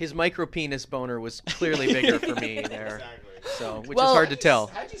 His micro penis boner was clearly bigger for me there. Exactly. So, which Well, is hard to tell.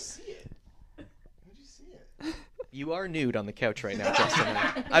 How'd you see it? You are nude on the couch right now, Justin.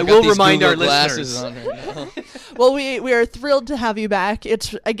 I Got will these remind our Google glasses listeners. on right now. Well, we are thrilled to have you back.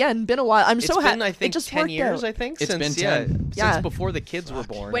 It's again been a while. I'm so It's happy. been, I think, it just 10 worked years. out. I think It's since been 10. Yeah. since before the kids were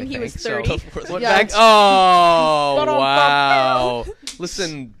born. When I he was think. 30. So, went Yeah. back. Oh wow!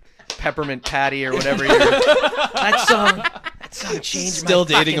 Listen, Peppermint Patty or whatever. That song changed Still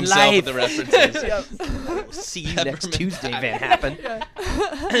my dating fucking himself life. with the references. See you next Peppermint Tuesday, Patty. Van Happen.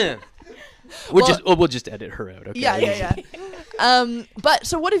 Well- We'll just edit her out. Okay. Yeah. But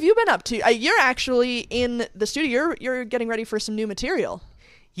so what have you been up to? You're actually in the studio. You're getting ready for some new material.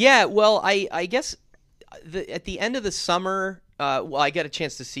 Yeah, well, I guess at the end of the summer, I got a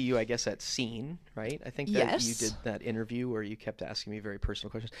chance to see you, I guess, at Scene, right? I think that Yes. you did that interview where you kept asking me very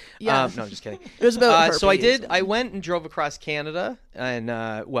personal questions. Yeah. No, I'm just kidding. It was about so herpes. I went and drove across Canada and,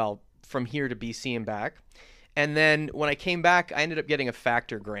 from here to BC and back. And then when I came back, I ended up getting a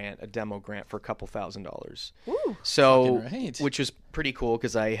Factor grant, a demo grant for a couple $1,000s. Ooh. So, Fucking right. which was pretty cool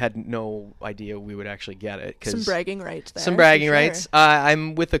because I had no idea we would actually get it. 'Cause Some bragging rights there. Some bragging for sure. rights.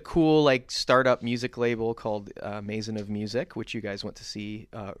 I'm with a cool startup music label called Mason of Music, which you guys went to see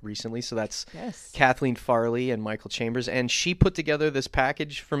recently. So that's Yes. Kathleen Farley and Michael Chambers, and she put together this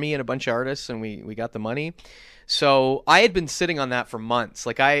package for me and a bunch of artists, and we got the money. So I had been sitting on that for months.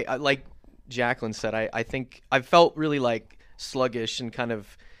 Like like Jacqueline said, I think I felt really sluggish and kind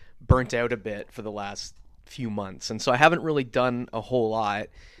of burnt out a bit for the last few months, and so I haven't really done a whole lot.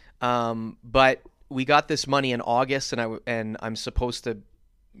 But we got this money in August, and I'm supposed to,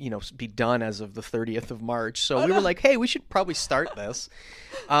 be done as of the 30th of March. So we were like, hey, we should probably start this.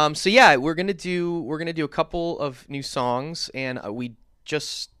 So yeah, we're gonna do a couple of new songs, and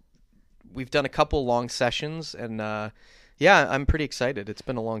we've done a couple long sessions, and yeah, I'm pretty excited. It's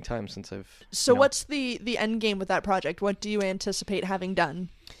been a long time since I've. So what's the end game with that project? What do you anticipate having done?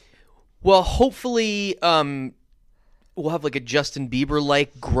 Well, hopefully, we'll have a Justin Bieber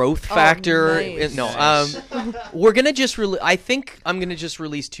growth factor. nice. No, we're gonna just I think I'm gonna just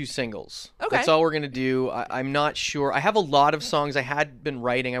release 2 singles. Okay. That's all we're gonna do. I'm not sure. I have a lot of songs I had been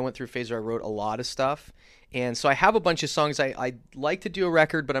writing. I went through a phase where I wrote a lot of stuff. And so I have a bunch of songs. I'd like to do a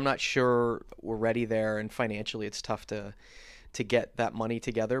record, but I'm not sure we're ready there. And financially, it's tough to get that money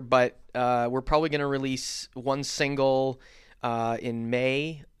together. But we're probably going to release 1 single in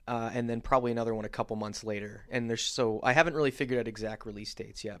May. and then probably another one a couple months later. And I haven't really figured out exact release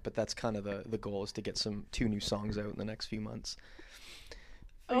dates yet, but that's kind of the goal, is to get 2 new songs out in the next few months.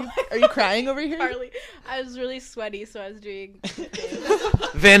 Are you crying over here? Harley, I was really sweaty, so I was doing.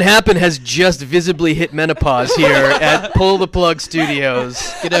 Van Happen has just visibly hit menopause here at Pull the Plug Studios.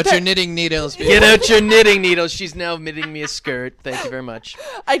 Get out your knitting needles. Get out your knitting needles. She's now knitting me a skirt. Thank you very much.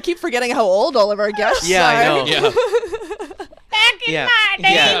 I keep forgetting how old all of our guests are. I know. Yeah. Back in my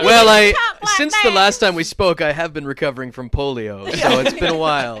day. Yeah. Well, since the last time we spoke, I have been recovering from polio, so it's been a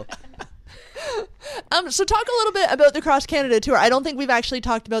while. So talk a little bit about the Cross Canada tour. I don't think we've actually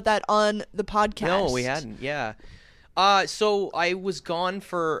talked about that on the podcast. No, we hadn't. Yeah. So I was gone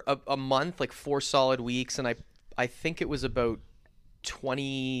for a month, like 4 solid weeks, and I think it was about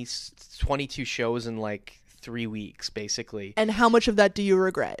 22 shows in like 3 weeks, basically. And how much of that do you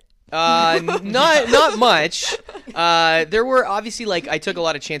regret? Not much. There were obviously, like, I took a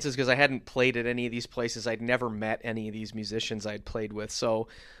lot of chances because I hadn't played at any of these places. I'd never met any of these musicians I'd played with. So,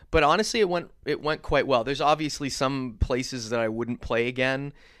 but honestly, it went quite well. There's obviously some places that I wouldn't play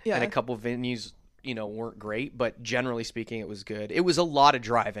again, and a couple venues, weren't great. But generally speaking, it was good. It was a lot of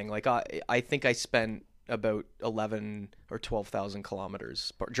driving. Like I think I spent about 11 or 12,000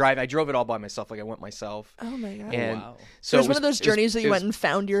 kilometers drive. I drove it all by myself. Like, I went myself. Oh my god! And wow. So it was one of those journeys that you went and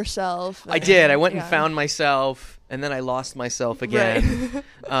found yourself. I did. I went and found myself, and then I lost myself again.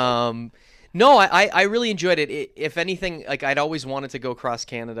 Right. No, I really enjoyed it. If anything, like, I'd always wanted to go across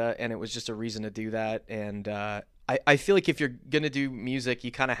Canada, and it was just a reason to do that. And I feel like if you're gonna do music,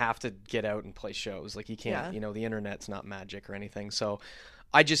 you kind of have to get out and play shows. Like, you can't, the internet's not magic or anything. So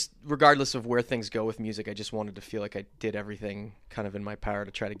I just, regardless of where things go with music, I just wanted to feel like I did everything kind of in my power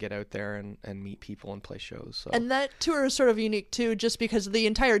to try to get out there and meet people and play shows. So. And that tour is sort of unique too, just because the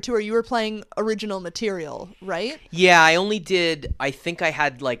entire tour you were playing original material, right? Yeah, I think I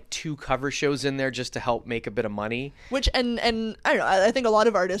had like 2 cover shows in there just to help make a bit of money. Which, and I don't know, I think a lot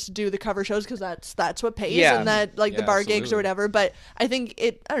of artists do the cover shows because that's what pays, and that, like, the bar gigs or whatever. But I think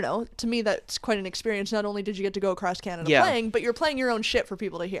I don't know, to me that's quite an experience. Not only did you get to go across Canada playing, but you're playing your own shit for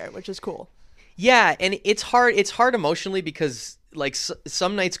people to hear, which is cool. Yeah, and it's hard emotionally because, like,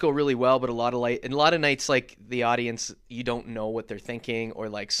 some nights go really well, but a lot of nights, like, the audience, you don't know what they're thinking, or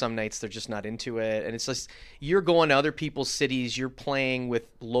like some nights they're just not into it, and it's just, you're going to other people's cities, you're playing with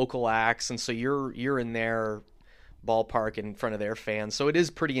local acts, and so you're in their ballpark in front of their fans, so it is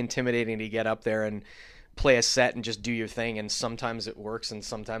pretty intimidating to get up there and play a set and just do your thing, and sometimes it works and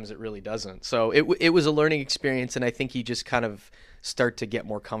sometimes it really doesn't. So it was a learning experience, and I think you just kind of start to get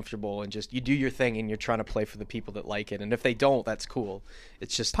more comfortable and just, you do your thing and you're trying to play for the people that like it, and if they don't, that's cool.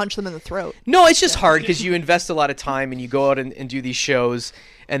 It's just punch them in the throat. No, it's just hard because you invest a lot of time and you go out and do these shows,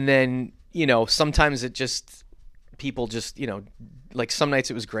 and then sometimes it just, people just, like, some nights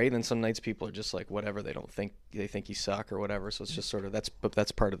it was great, and then some nights people are just like, whatever, they think you suck or whatever. So it's just sort of,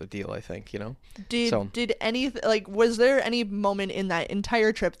 that's part of the deal, I think. Did any, like, was there any moment in that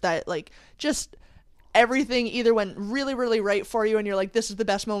entire trip that, like, just everything either went really, really right for you and you're like, this is the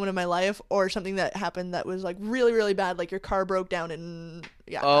best moment of my life, or something that happened that was, like, really, really bad, like your car broke down and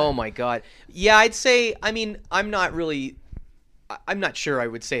Oh my god. Yeah, I'd say, I mean, I'm not sure I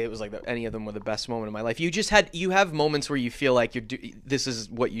would say it was like any of them were the best moment of my life. You have moments where you feel like this is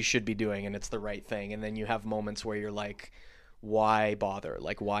what you should be doing and it's the right thing, and then you have moments where you're like, why bother?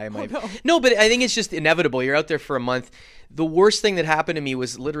 Like, why am I? No, but I think it's just inevitable. You're out there for a month. The worst thing that happened to me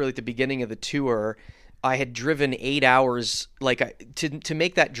was literally at the beginning of the tour. I had driven 8 hours, like, to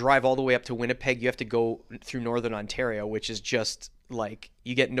make that drive all the way up to Winnipeg, you have to go through Northern Ontario, which is just like,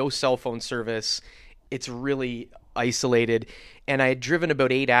 you get no cell phone service. It's really isolated. And I had driven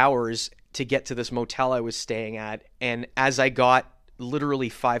about 8 hours to get to this motel I was staying at. And as I got literally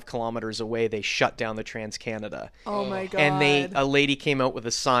 5 kilometers away, they shut down the Trans-Canada. Oh my god. And a lady came out with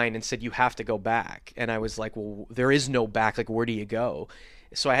a sign and said, you have to go back. And I was like, well, there is no back. Like, where do you go?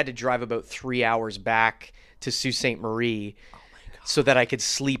 So I had to drive about 3 hours back to Sault Ste. Marie so that I could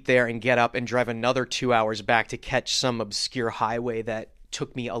sleep there and get up and drive another 2 hours back to catch some obscure highway that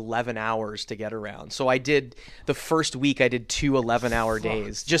took me 11 hours to get around. So the first week I did 2 11-hour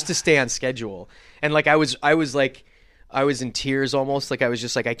days just to stay on schedule. And like I was in tears almost. Like, I was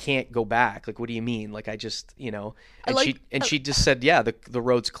just like, I can't go back. Like, what do you mean? Like, I just, and she just said, yeah, the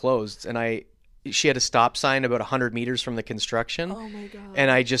road's closed. And she had a stop sign about 100 meters from the construction. Oh my god.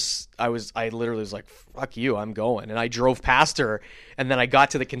 And I literally was like, fuck you, I'm going. And I drove past her And then I got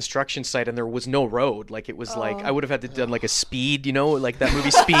to the construction site and there was no road. Like it was like I would have had to done like a Speed, you know, like that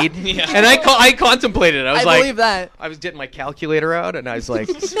movie Speed. And I contemplated it. I was like, believe that. I was getting my calculator out and I was like,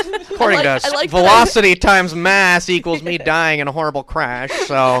 according I to like that velocity times mass equals me dying in a horrible crash.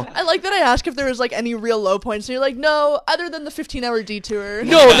 So I like that I asked if there was like any real low points, and you're like, no, other than the 15-hour detour.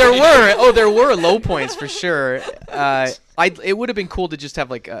 no, there were. Oh, there were low points for sure. It would have been cool to just have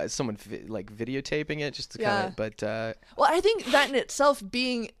like someone like videotaping it, just to kind of. But well, I think that in itself,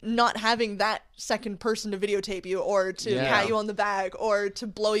 being not having that second person to videotape you, or to pat you on the back, or to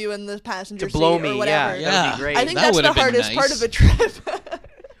blow you in the passenger seat, blow or me, whatever. that would be great. I think that's the hardest part of a trip.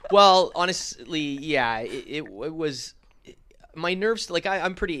 Well, honestly, yeah, it was. My nerves, like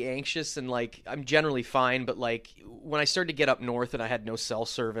I'm pretty anxious and like I'm generally fine, but like when I started to get up north and I had no cell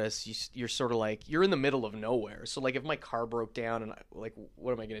service, you're sort of like you're in the middle of nowhere. So like if my car broke down and like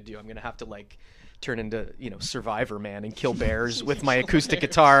what am I gonna do? I'm gonna have to like turn into Survivor Man and kill bears with my acoustic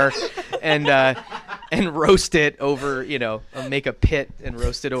guitar and roast it over make a pit and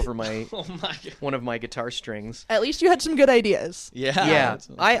roast it over my one of my guitar strings. At least you had some good ideas. Yeah.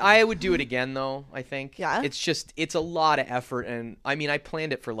 I would do it again though. I think. Yeah. It's a lot of effort, and I mean I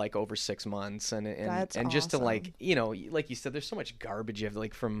planned it for like over 6 months, and just to like like you said, there's so much garbage you have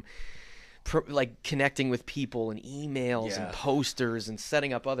like from. Like connecting with people and emails and posters and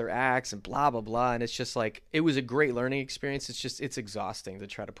setting up other acts and blah blah blah, and it's just like it was a great learning experience. It's exhausting to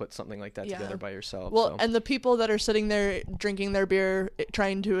try to put something like that together by yourself. Well, and the people that are sitting there drinking their beer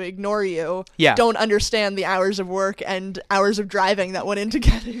trying to ignore you don't understand the hours of work and hours of driving that went into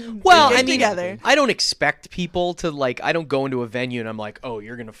getting together. I don't expect people to like, I don't go into a venue and I'm like, oh,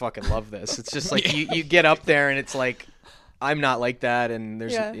 you're gonna fucking love this. It's just like you get up there and it's like, I'm not like that, and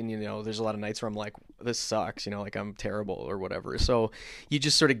there's there's a lot of nights where I'm like, this sucks, like I'm terrible or whatever. So you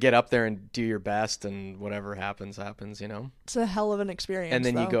just sort of get up there and do your best, and whatever happens. It's a hell of an experience. And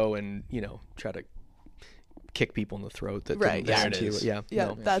then though. you go and try to kick people in the throat that right. didn't listen to you.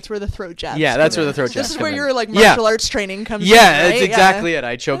 Yeah, that's where the throat jabs. Yeah, that's where the throat jabs. This is where your like martial arts training comes. Yeah, in, that's exactly it.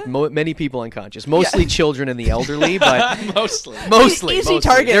 I choked many people unconscious, mostly children and the elderly, but mostly easy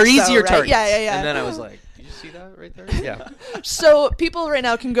targets. They're easier though, right? targets. Yeah. And then I was like, see that right there? Yeah. So people right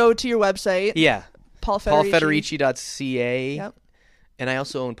now can go to your website. Yeah. PaulFederici.ca. Yep. And I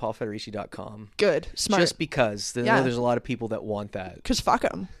also own PaulFederici.com. Good. Smart. Just because there's a lot of people that want that. Because fuck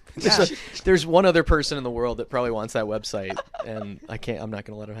them. There's one other person in the world that probably wants that website, and I'm not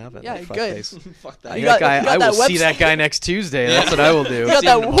going to let him have it. Yeah, fuck good. Face. Fuck that. I will see that guy next Tuesday. That's what I will do. You got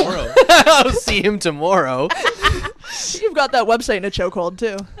that tomorrow. I'll see him tomorrow. You've got that website in a chokehold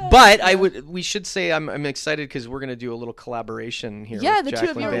too. But we should say I'm excited because we're gonna do a little collaboration here. Yeah, with the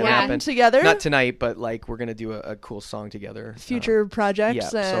Jacqueline two of you Van are working Appen. together. Not tonight, but like we're gonna do a cool song together. Future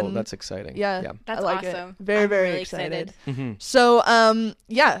projects. Yeah, and so that's exciting. Yeah, that's I like awesome. It. Very, I'm very really excited. Mm-hmm. So,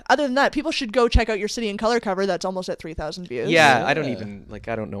 other than that, people should go check out your City in Color cover. That's almost at 3,000 views. Yeah, I don't even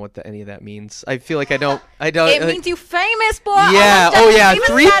I don't know what any of that means. I feel like I don't. It means you famous, boy. Yeah. Oh yeah,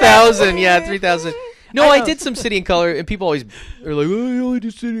 3,000. Yeah, 3,000. No, I did some City in Color, and people always are like, "Oh, you only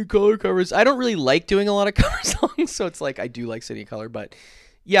do City in Color covers." I don't really like doing a lot of cover songs, so it's like I do like City in Color, but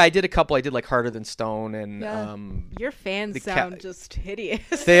yeah, I did a couple. I did like Harder Than Stone, and your fans sound just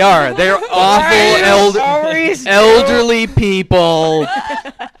hideous. They are. They're awful elderly people.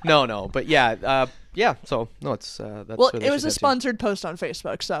 No, but yeah. So no, it's that's. Well, it was a sponsored post on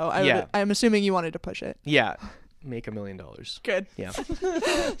Facebook, so I'm assuming you wanted to push it. Yeah. Make $1 million. Good. Yeah.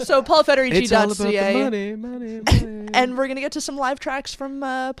 So PaulFederici.ca. It's all about the money. And we're gonna get to some live tracks from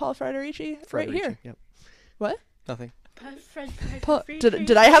Paul Federici right here. Yep. What? Nothing.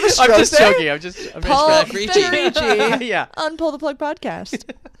 Did I have a stroke I'm just there? joking. I'm just Paul Federici. Yeah. On Pull the Plug podcast.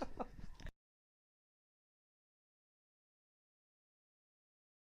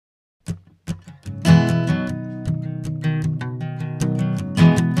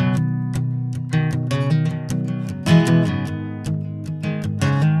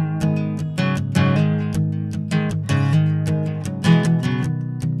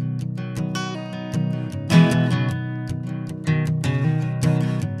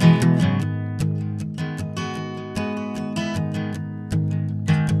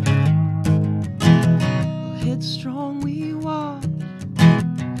 Headstrong we walk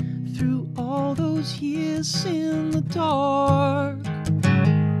through all those years in the dark.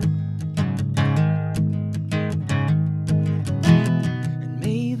 And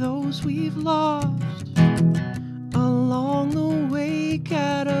may those we've lost along the way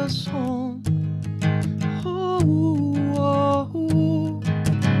guide us home. Oh,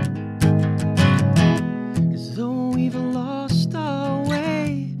 'cause though we've lost our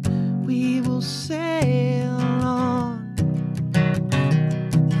way, we will sail on.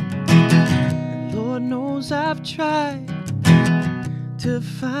 times I've tried to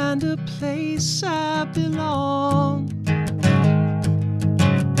find a place I belong.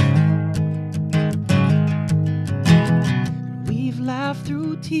 We've laughed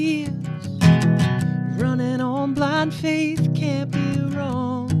through tears, running on blind faith can't be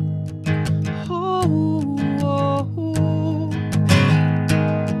wrong. Oh, oh, oh.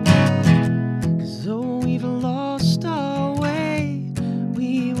 'Cause though we've lost our way,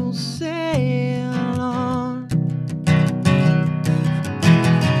 we will sail on.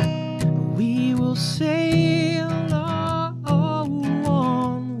 We will sail on. Oh, oh,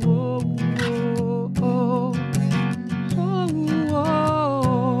 oh, oh, oh.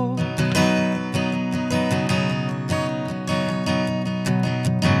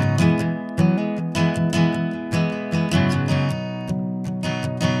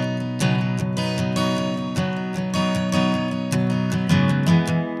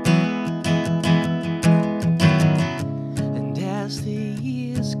 And as the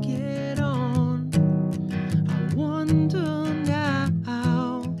years get on, I wonder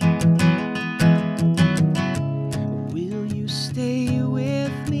now, will you stay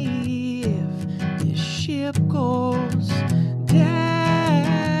with me if this ship goes down?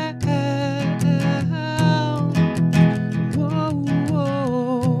 Whoa,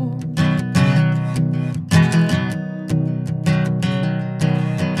 whoa.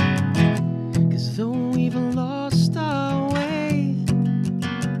 'Cause though we've lost our way,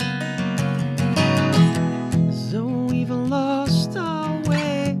 though we've lost our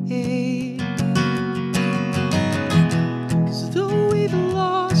way, 'cause though we've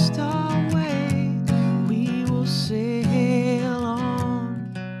lost our way, we will sail on.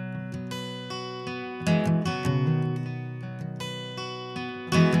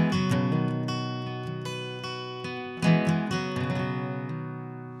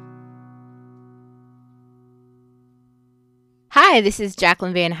 Hi, this is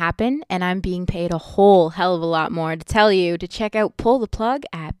Jacqueline Van Happen, and I'm being paid a whole hell of a lot more to tell you to check out Pull the Plug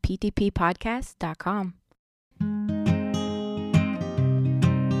at ptppodcast.com.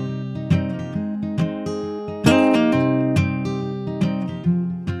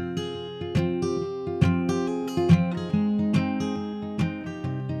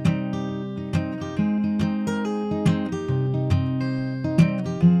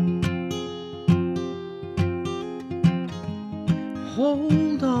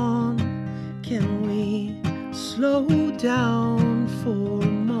 Hold on, can we slow down for a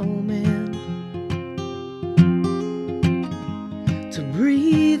moment to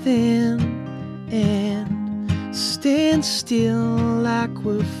breathe in and stand still like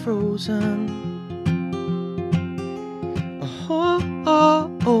we're frozen? Oh, oh,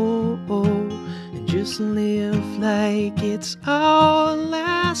 oh, oh, and just live like it's our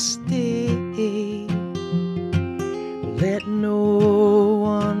last day. Let no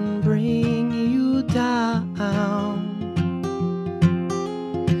one bring you down.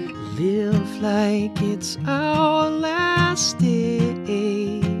 Live like it's our last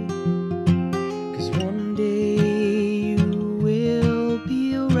day. 'Cause one day you will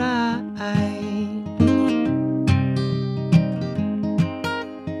be alright.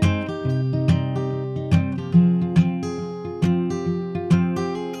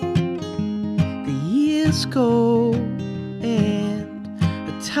 The years go and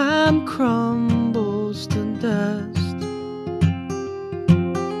the time crumbles to dust.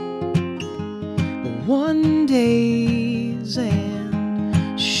 But one days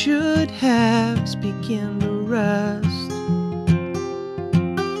and should haves begin to rust.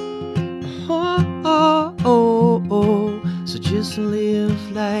 Oh, oh, oh, oh. So just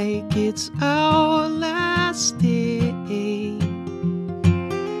live like it's our last day.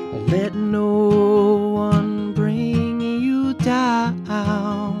 Let no one bring you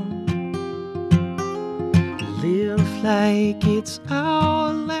down. Live like it's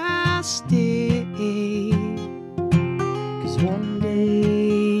our last day. 'Cause one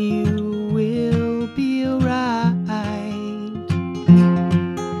day you will be alright.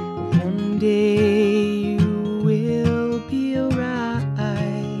 One day you will be alright.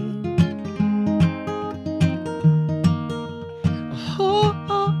 Oh,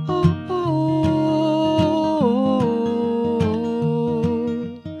 oh, oh,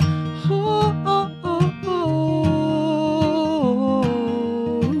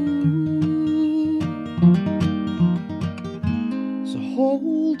 so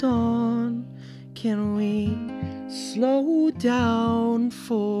hold on, can we slow down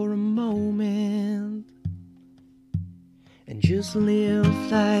for a moment and just live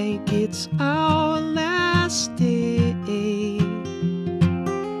like it's our last day?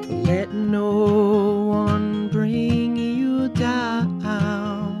 Let no one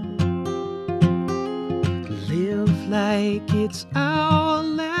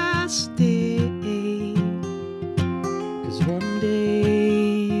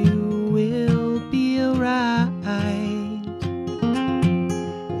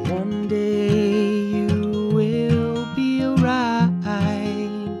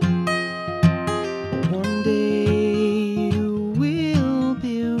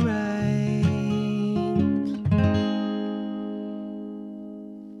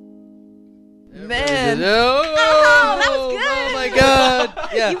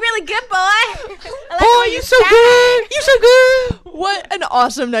You really good, boy. I like Boy, how you so good. You so good. What an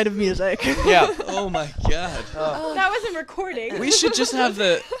awesome night of music. Yeah. Oh my god. That wasn't recording. We should just have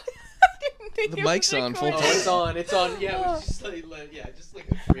the mics on full time. It's on. It's on. Yeah, it's just like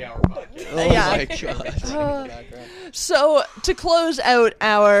a 3-hour podcast. Oh Yeah. my god. So to close out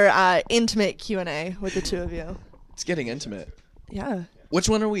our intimate Q&A with the two of you. It's getting intimate. Yeah. Which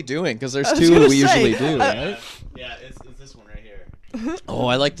one are we doing? Because there's I was two gonna we say, usually do, right? Yeah, it's this one right here. Oh,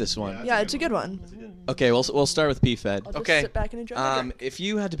 I like this one. Yeah, it's a good one. Okay, we'll start with PFed. I'll just sit back and enjoy my drink. If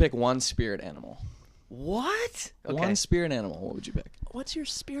you had to pick one spirit animal. What? Okay. One spirit animal, what would you pick? What's your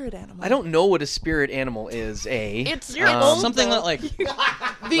spirit animal? I don't know what a spirit animal is. It's your own, something though.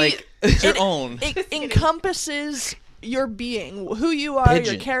 that it's your own. It encompasses your being, who you are,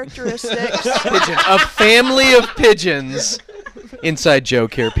 Pigeon. your characteristics. Pigeon. A family of pigeons. Inside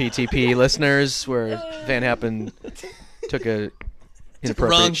joke here, PTP listeners, where Van Happen took a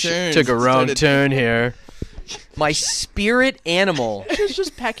wrong turn. Took a wrong Started- turn here. My spirit animal. It's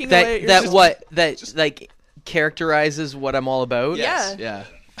just pecking away at your that system. what that like characterizes what I'm all about. Yeah. Yeah.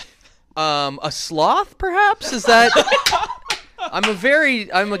 A sloth, perhaps? Is that? I'm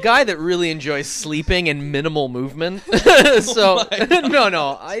a guy that really enjoys sleeping and minimal movement. So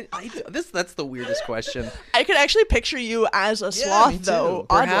no, that's the weirdest question. I could actually picture you as a sloth, me too. though.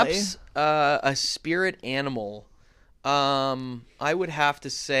 Perhaps a spirit animal. I would have to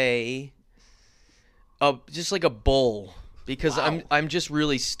say, just like a bull, because I'm just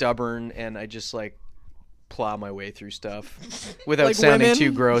really stubbornly and I just like plow my way through stuff without Like sounding women?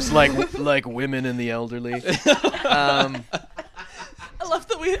 too gross, like women and the elderly.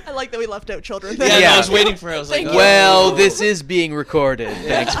 I like that we left out children. Yeah, Yeah. no, I was waiting for it. I was like, Thank oh. you. Well, this is being recorded.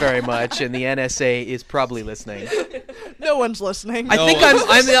 Thanks very much, and the NSA is probably listening. No one's listening. I think one's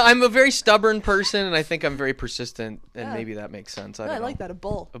I'm a very stubborn person, and I think I'm very persistent, and Yeah. maybe that makes sense. I No, don't I know. like that. A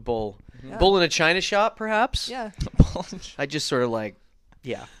bull. A bull. Yeah. Bull in a china shop, perhaps? Yeah. I just sort of like,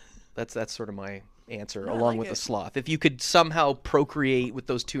 yeah, that's sort of my answer, I along like with it. a sloth. If you could somehow procreate with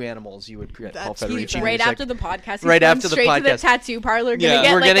those two animals, you would create Paul That's Federici. huge. music. Right after the podcast. He's Right going after the straight to the podcast. tattoo parlor. Yeah. Gonna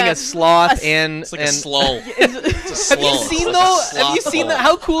get We're like getting a sloth and It's like a slow. Have you seen though? Have you seen that?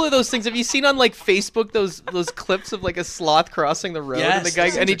 How cool are those things? Have you seen on like Facebook those clips of like a sloth crossing the road and the Yes, guy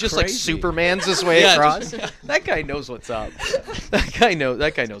those and he are just like crazy. Supermans his way Yeah, across? That guy knows what's up. That guy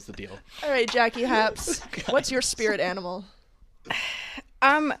knows the deal. All right, Jackie Haps. What's your spirit animal?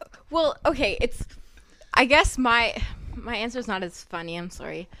 Well, okay, it's. I guess my answer's not as funny. I'm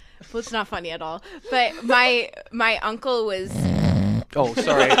sorry. Well, it's not funny at all. But my uncle was. Oh,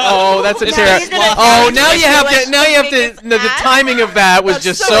 sorry. Oh, that's a Now terrible. you're gonna Oh, sound now you have like to. Now you have make to. us No, the mad? timing of that was That's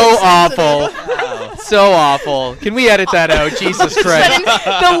just so so insensitive. awful. So awful. Can we edit that out? Jesus Christ.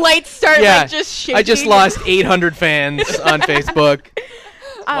 The lights start Yeah, like just shaking. I just lost 800 fans on Facebook.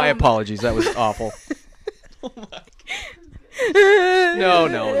 My apologies. That was awful.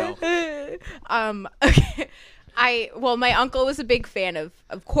 No. Okay. My uncle was a big fan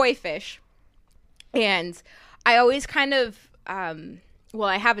of koi fish, and I always kind of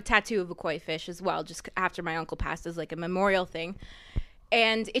I have a tattoo of a koi fish as well, just after my uncle passed, as like a memorial thing,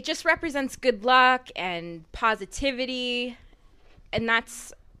 and it just represents good luck and positivity, and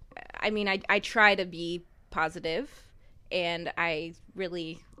that's, I mean, I try to be positive, and I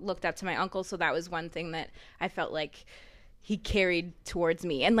really looked up to my uncle, so that was one thing that I felt like he carried towards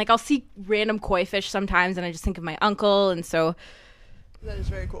me. And like I'll see random koi fish sometimes and I just think of my uncle, and so That is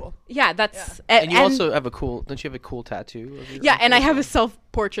very cool. yeah, that's And you also have don't you have a cool tattoo of your yeah, uncle and I as have well? a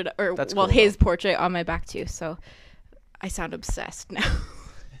self-portrait That's cool, his portrait on my back too, so I sound obsessed now.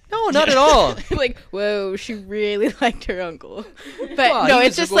 No, not at all. Like, whoa, she really liked her uncle. But Well, no, he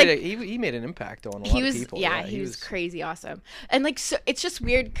it's was just like he made an impact on a lot he of was people. he was crazy awesome. And like, so it's just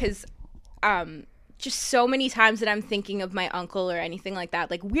weird because just so many times that I'm thinking of my uncle or anything like that,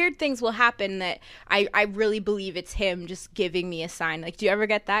 like weird things will happen that I really believe it's him just giving me a sign. Like, do you ever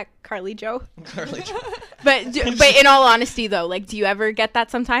get that, Carly Joe? Carly Joe. But in all honesty though, like, do you ever get that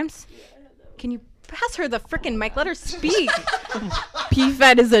sometimes? Can you pass her the frickin' mic? Let her speak.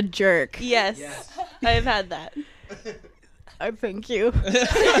 PFED is a jerk. Yes. I've had that. Thank you.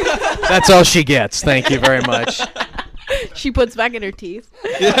 That's all she gets. Thank you very much. She puts back in her teeth.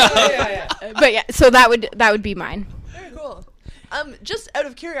 Yeah. But yeah, so that would be mine. Very cool. Just out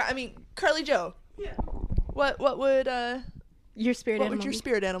of curiosity, I mean, Carly Joe. Yeah. What would your spirit what animal would your be?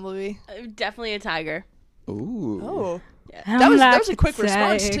 spirit animal be? Definitely a tiger. Ooh. Oh. Yeah. That was a quick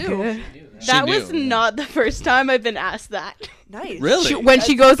response too. That was not the first time I've been asked that. Nice. Really? When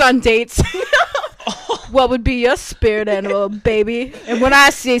she goes on dates. What would be your spirit animal, baby? And when I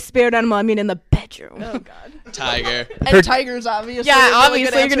say spirit animal, I mean in the bedroom. you. Oh God. Tiger. And tigers, obviously. Yeah, is a really obviously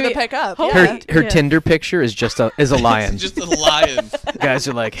good you're answer gonna to be- pick up. Her Tinder picture is just a lion. Just a lion. Guys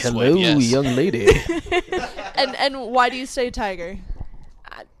are like, hello, yes. young lady. And why do you say tiger?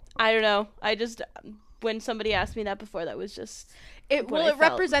 I don't know. I just when somebody asked me that before, that was just It what I it felt.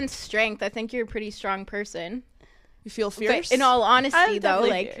 represents strength. I think you're a pretty strong person. You feel But fierce? in all honesty, I'm though, definitely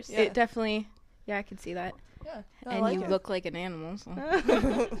like fierce, it definitely, yeah, I could see that. Yeah, I And like you it. look like an animal.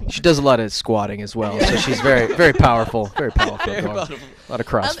 So. She does a lot of squatting as well, so she's very, very powerful. Very powerful. Very girl. powerful. A lot of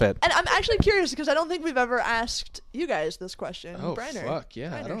CrossFit. And I'm actually curious because I don't think we've ever asked you guys this question. Oh Brenner. fuck yeah!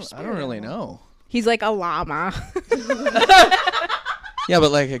 I Brenner, don't spirit really animal. know. He's like a llama. Yeah,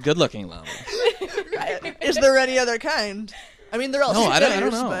 but like a good-looking llama. Right. Is there any other kind? I mean, they're all No, I don't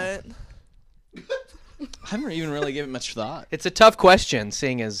fierce, know. but I haven't even really given much thought. It's a tough question,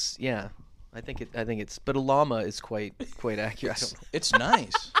 seeing as I think it's, but a llama is quite accurate. I don't know. It's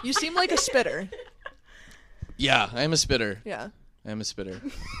nice. you seem like a spitter. Yeah, I am a spitter. Yeah. I am a spitter.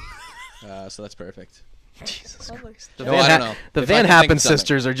 So that's perfect. Jesus Christ. The No, I don't know. The If Van I can think Happen of something.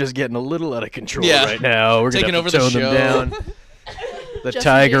 sisters are just getting a little out of control Yeah. right now. We're Taking gonna over have to the tone them show. down. The Just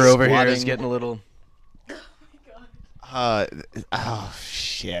tiger me over here is squatting. getting a little. Oh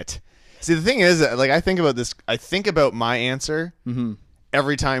shit. See, the thing is, like, I think about this. I think about my answer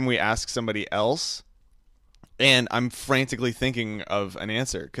every time we ask somebody else, and I'm frantically thinking of an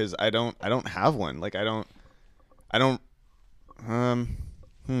answer because I don't have one. Like, I don't.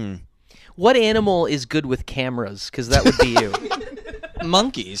 What animal is good with cameras? Because that would be you.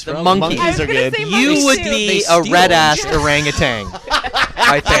 Monkeys. The probably. monkeys. Monkeys are good. You would be They a steal. red-assed orangutan.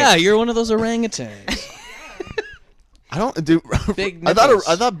 I think. Yeah, you're one of those orangutans. I don't do. Big I nipples.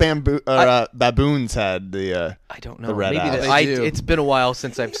 thought baboons had the. I don't The know. red Maybe eyes. They do. it's been a while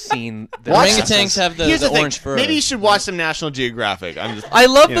since I've seen the Orangutans have Here's the thing. orange fur. Maybe you should watch some National Geographic. I'm just. I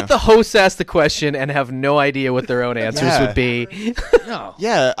love you that know. the hosts ask the question and have no idea what their own answers Yeah. would be. No.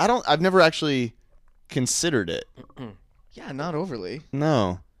 Yeah, I've never actually considered it. Yeah, not overly.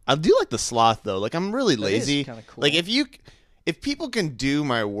 No, I do like the sloth though. Like, I'm really That is lazy. kinda cool. Like, if people can do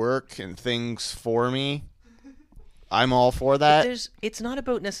my work and things for me, I'm all for that. It's not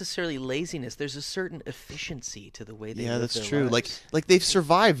about necessarily laziness. There's a certain efficiency to the way they Yeah, live that's their true. lives. Like they've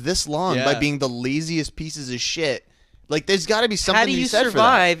survived this long by Yeah. being the laziest pieces of shit. Like, there's got to be something How do to be you said for that.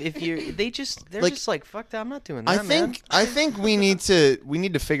 survive if you're? They're just like fuck that. I'm not doing that. I think we need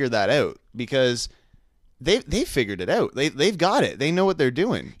to figure that out because they figured it out. They've got it. They know what they're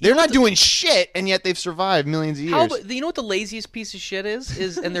doing. They're not doing shit, and yet they've survived millions of years. How about, you know what the laziest piece of shit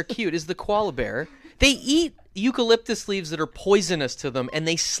is and they're cute, is the koala bear. They eat eucalyptus leaves that are poisonous to them, and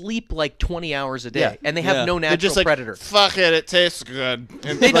they sleep like 20 hours a day, Yeah. and they have Yeah. no They're natural just like, predator. fuck it, it tastes good.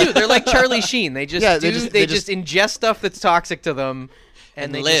 And They do. They're like Charlie Sheen. They just Yeah, they just ingest stuff that's toxic to them, and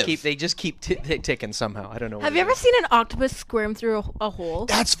And they live. just keep ticking somehow. I don't know. Have what you it ever is. seen an octopus squirm through a hole?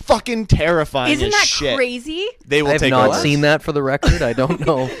 That's fucking terrifying. Isn't as that shit. crazy? They will I have take not over. seen that for the record. I don't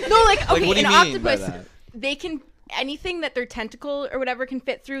know. No, like okay, what do an you mean by octopus, that? they can anything that their tentacle or whatever can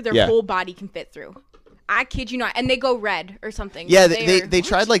fit through, their Yeah. whole body can fit through. I kid you not, and they go red or something. Yeah, They are- they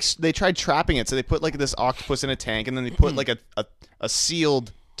tried they tried trapping it. So they put like this octopus in a tank, and then they put like a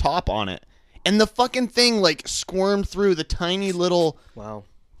sealed top on it, and the fucking thing like squirmed through the tiny little Wow.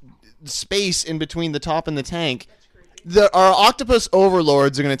 space in between the top and the tank. Our octopus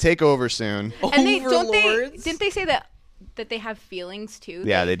overlords are going to take over soon. and they Overlords? didn't they say that they have feelings too?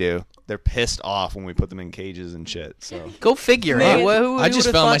 Yeah, they do. They're pissed off when we put them in cages and shit. So Go figure. Maybe. Huh? Who I just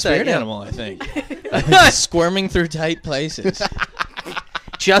would've found my thought that? spirit Yeah. animal, I think. Squirming through tight places.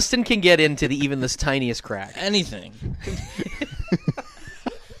 Justin can get into even this tiniest crack. Anything.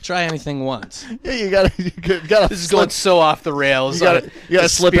 Try anything once. yeah, you gotta. This is going so off the rails. You gotta- on you gotta the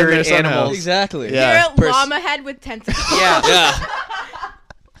slip in spirit there somehow. animals. Exactly. Yeah. You're a llama head with tentacles. Yeah. Yeah.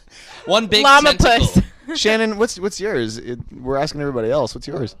 One big Llama tentacle. puss. Shannon, what's yours? We're asking everybody else. What's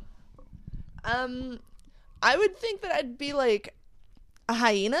yours? I would think that I'd be like a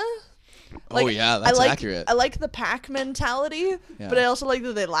hyena. Oh yeah, that's accurate. I like the pack mentality, Yeah. but I also like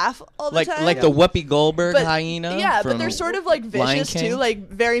that they laugh all the time. Like the Whoopi Goldberg But- hyena. Yeah, but from they're sort of like Lion vicious King. too, like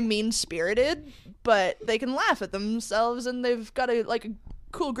very mean spirited. But they can laugh at themselves, and they've got a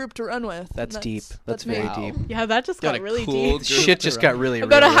cool group to run with. That's deep. That's me. very deep. Yeah, that just Got got a really cool deep. group Shit to just run. got really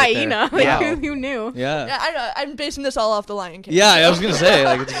About real a right hyena. there. Like Wow. who knew? Yeah. Yeah, I know. I'm basing this all off the Lion King. Yeah, I was gonna say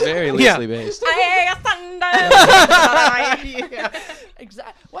like it's very loosely based.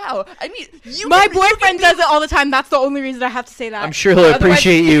 Exactly. Wow. I mean, My boyfriend does it all the time. That's the only reason I have to say that. I'm sure he'll Otherwise-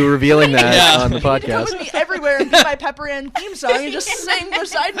 appreciate you revealing that Yeah. on the Come podcast. with me everywhere and be my Pepper Ann theme song and just sing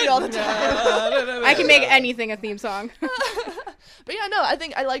beside me all the time. I can make anything a theme song. But yeah, no, I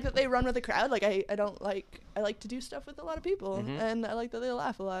think I like that they run with the crowd. Like I like to do stuff with a lot of people, and I like that they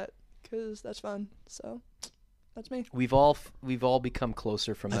laugh a lot because that's fun. So that's me. We've all become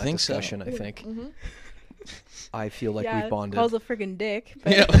closer from that discussion. So. I think. Mm-hmm. I feel like we've bonded. Paul's a friggin' dick.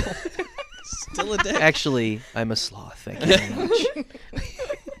 But Yeah. Still a dick. Actually, I'm a sloth. Thank you very much.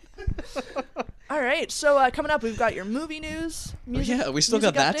 All right, so coming up, we've got your movie news. Yeah, we still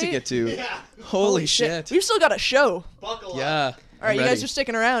got that to get to. Yeah. Holy shit. We've still got a show. Buckle Yeah. All right, you guys are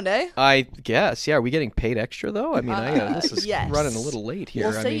sticking around, eh? I guess. Yeah. Are we getting paid extra though? I mean, this is yes. running a little late here.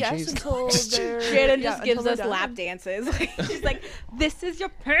 We'll I say mean, yes geez. until they're. Jaden just gives until us they're lap done. dances. She's like, "This is your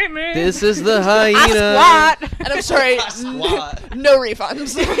payment." This is the hyena. I squat. And I'm sorry, no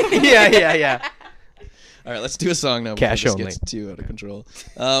refunds. yeah. All right, let's do a song now. Cash before only. this gets too out of control.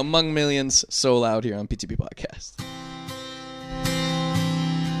 Among Millions, So Loud here on PTP Podcast.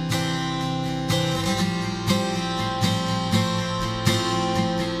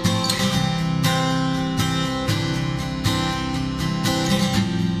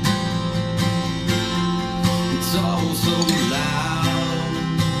 It's all so loud,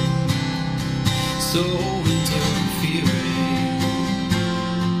 so interfering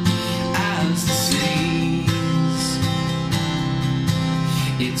as the seas.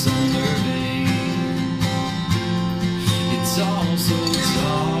 It's unnerving. It's all so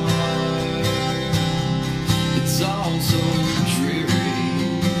dark. It's all so dreary.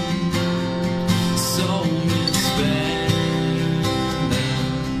 So misspent,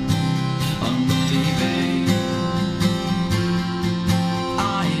 unbelieving. I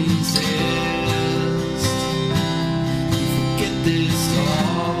insist you forget this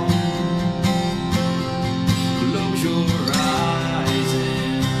all. Close your eyes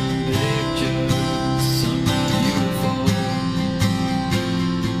and picture something beautiful.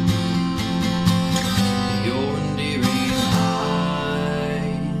 Your endearing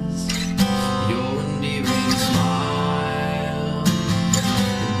eyes, your endearing smile,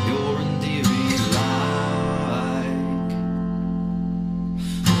 your endearing like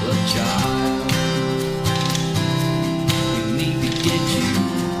a child. We need to get you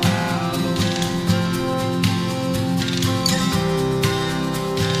out.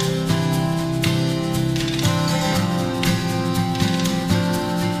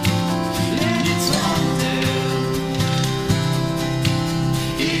 And it's haunted.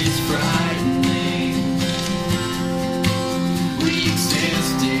 It's frightening. We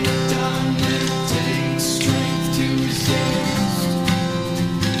exist in time that takes strength to resist.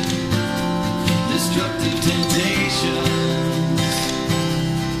 Destructive temptations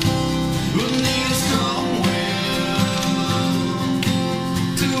will need a strong will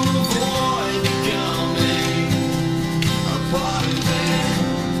to avoid becoming a part of them.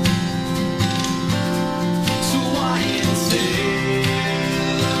 So I insist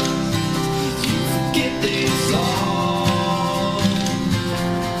you forget this all.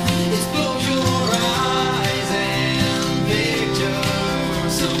 Just close your eyes and picture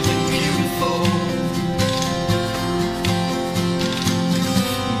something beautiful.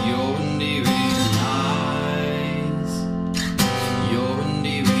 Your endearing eyes, your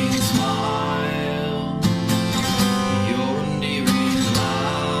endearing smile, your endearing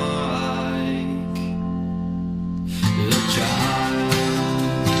like a child.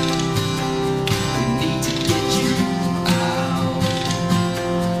 We need to get you out.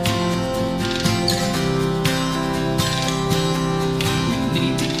 We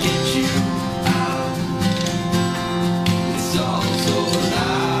need to get you out. It's all so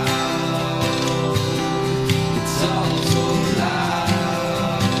loud. It's all so loud.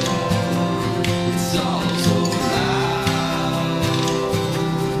 It's all so loud.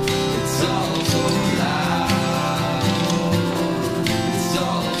 It's all so loud. It's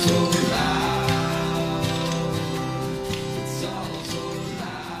all so loud. It's all so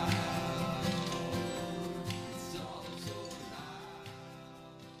loud.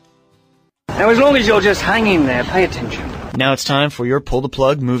 Now, as long as you're just hanging there, pay attention. Now it's time for your Pull the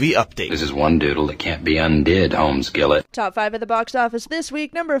Plug movie update. This is one doodle that can't be undid, Holmes Gillett. Top 5 at the box office this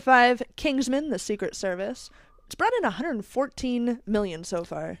week. Number 5, Kingsman: The Secret Service. It's brought in 114 million so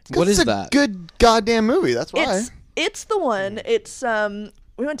far. What is It's a that? good goddamn movie. That's why. It's the one. It's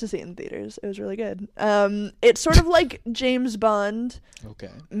we went to see it in theaters. It was really good. It's sort of like James Bond Okay.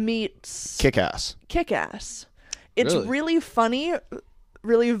 meets Kick-Ass. Kick-Ass. It's Really? really funny,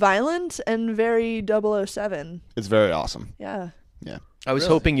 really violent, and very 007. It's very awesome. Yeah. Yeah. I was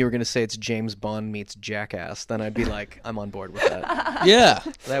Really? hoping you were going to say it's James Bond meets Jackass. Then I'd be like, I'm on board with that. Yeah.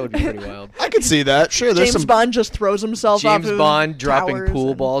 That would be pretty wild. I could see that. Sure, there's James some. Bond just throws himself off James of Bond dropping towers pool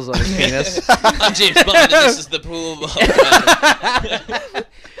and- balls on his penis. I'm James Bond, and this is the pool ball.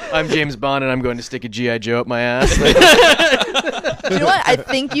 I'm James Bond, and I'm going to stick a G.I. Joe up my ass. Do you know what? I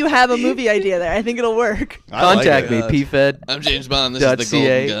think you have a movie idea there. I think it'll work. Contact me, PFed. I'm James Bond. This is the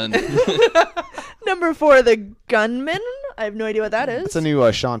 .ca. Golden Gun. Number 4, The Gunman. I have no idea what that is. It's a new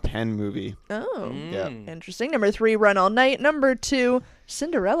Sean Penn movie. Oh, Yeah. interesting. Number 3, Run All Night. Number 2,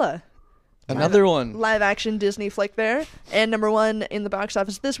 Cinderella. Another one. Live action Disney flick there. And number 1 in the box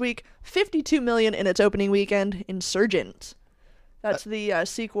office this week, $52 million in its opening weekend, Insurgent. That's the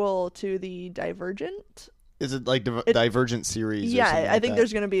sequel to the Divergent. Is it like Divergent series? Yeah, or something I like think that?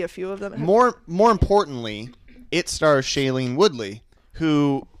 there's going to be a few of them. More importantly, it stars Shailene Woodley,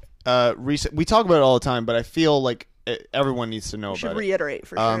 who we talk about it all the time, but I feel like everyone needs to know Should about reiterate it.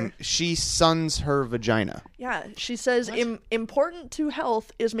 for sure. She suns her vagina. Yeah, she says important to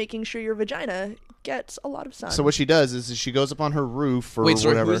health is making sure your vagina gets a lot of sun. So what she does is she goes up on her roof or Wait,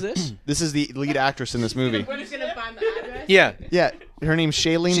 sorry, whatever. who is this? This is the lead actress in this movie. We're just gonna find the address. Yeah. Yeah, her name's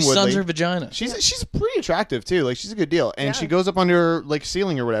Shailene She Woodley. suns her vagina. She's pretty attractive too. Like she's a good deal, and Yeah. she goes up on her like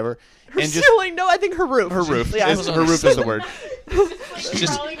ceiling or whatever, her and just ceiling? No, I think her roof. her roof. Yeah, Her roof is the word.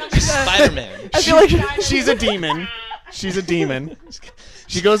 She's Spider-Man. I feel like She's a demon. She's a demon.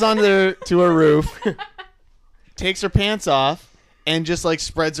 She goes on to her roof, takes her pants off, and just like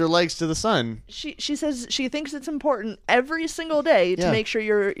spreads her legs to the sun. she says she thinks it's important every single day to Yeah. make sure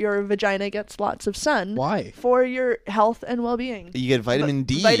your vagina gets lots of sun. Why? For your health and well-being. You get vitamin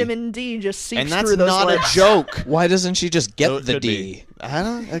D. Vitamin D just seeps and that's through those not legs. a joke. Why doesn't she just get So it the could D? be. I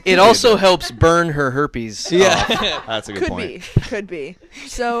don't. It, could It be also a bit. helps burn her herpes. Yeah. That's a good Could point. could be.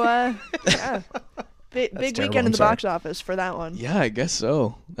 So yeah. Big terrible, weekend in I'm the sorry. box office for that one. Yeah, I guess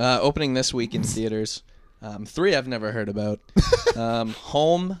so. Opening this week in theaters. 3 I've never heard about.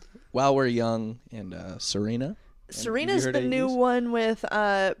 Home, While We're Young, and Serena. Serena's heard the any of new these? one with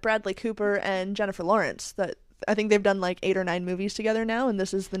Bradley Cooper and Jennifer Lawrence. That I think they've done like 8 or 9 movies together now, and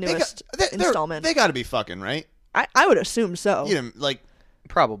this is the newest installment. They got to be fucking right. I would assume so. You know, like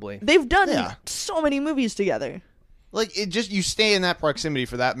Probably. They've done Yeah. so many movies together, like it just you stay in that proximity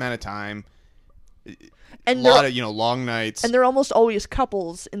for that amount of time. and A they're lot of long nights. and they're almost always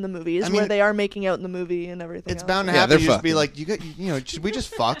couples in the movies I mean, where they are making out in the movie and everything. It's else. bound to Yeah, happen. they're You just be fucking. like, should we just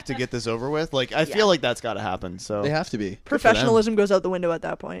fuck to get this over with? Like, I feel like that's got to happen. So They have to be. Professionalism goes out the window at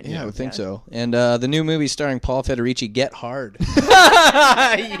that point. Yeah, I would think so. And the new movie starring Paul Federici, Get Hard.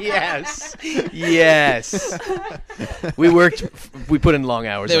 Yes. Yes. We put in long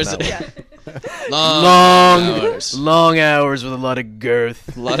hours There on was that a- one. Long hours. Long hours with a lot of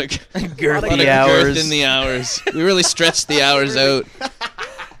girth. A lot of girthy hours. girth in the hours. We really stretched the hours out.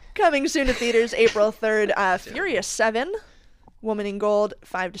 Coming soon to theaters April 3rd, Furious 7, Woman in Gold,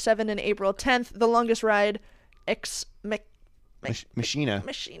 5 to 7, and April 10th, The Longest Ride, Machina.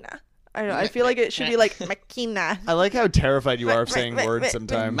 Machina. I don't know. I feel like it should be like Machina. I like how terrified you are of saying words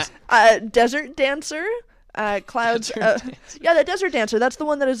sometimes. Desert Dancer, Clouds. Yeah, the Desert Dancer. That's the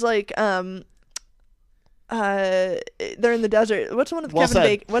one that is like they're in the desert. What's the one with Well Kevin said.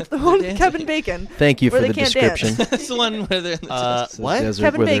 Bacon? What's the one with Kevin Bacon? Thank you where for they the can't description. Dance? That's the one where they're in the What? Desert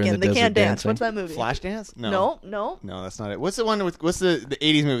Kevin where they're in Bacon. the They can't desert dance. dancing. What's that movie? Flashdance? No. No, that's not it. What's the one with? What's the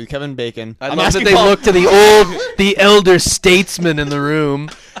 80s movie? Kevin Bacon. I I'm love that asking they Paul. look to the elder statesman in the room.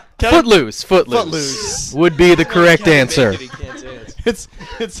 Footloose. Footloose. Would be the correct answer. It's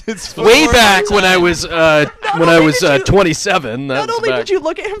Way back when I was 27. Not That's only back. did you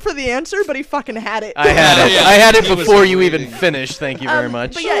look at him for the answer, but he fucking had it. I had it. Yeah. I had it He was before you waiting. even finished. Thank you very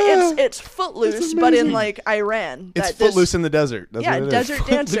much. But yeah, it's Footloose, but in like Iran. It's That this- Footloose in the desert. That's Yeah, what it is. Desert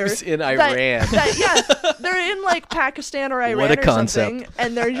Dancer. Footloose in that- Iran. yeah, they're in like Pakistan or Iran What a or something, concept.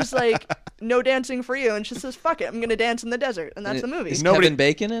 and they're just like, no dancing for you, and she says, "Fuck it, I'm gonna dance in the desert," and that's the movie. Is Nobody- Kevin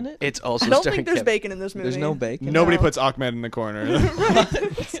Bacon in it? It's also I don't starring think there's Kevin- bacon in this movie. There's no bacon. Nobody No. puts Ahmed in the corner.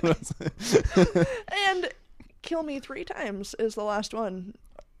 And Kill Me 3 Times is the last one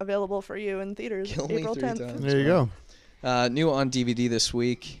available for you in theaters Kill Me April 3 10th. times. There you go. New on DVD this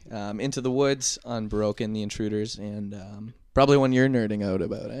week. Into the Woods, Unbroken, The Intruders, and probably one you're nerding out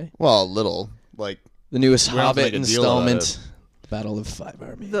about, eh? Well, a little like The newest We don't have to Hobbit make a deal out of installment, Battle of 5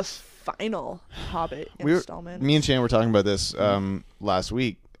 Armies. The final Hobbit me installment. and Shane were talking about this last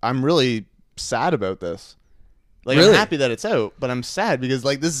week. I'm really sad about this. Like Really? I'm happy that it's out, but I'm sad because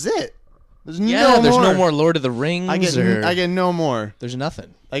like this is it. There's there's no more Lord of the Rings. I get no more. There's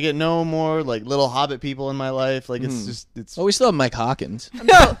nothing. I get no more like little Hobbit people in my life. Like it's Oh, we still have Mike Hawkins.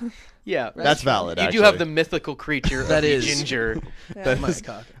 Yeah, that's valid. You actually. do have the mythical creature that of is Ginger.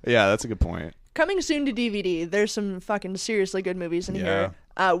 Yeah. Yeah, that's a good point. Coming soon to DVD. There's some fucking seriously good movies in Yeah.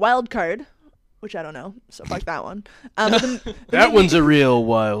 here. Wild Card, which I don't know, so fuck that one. But the That one's a real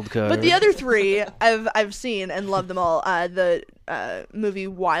wild card. But the other three I've seen and love them all. The movie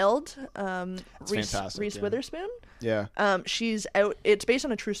Wild, fantastic, Reese yeah. Witherspoon. Yeah. She's out. It's based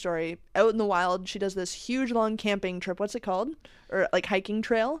on a true story. Out in the wild, she does this huge long camping trip. What's it called? Or like hiking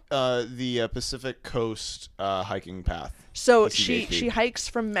trail? The Pacific Coast hiking path. So PCHP. she hikes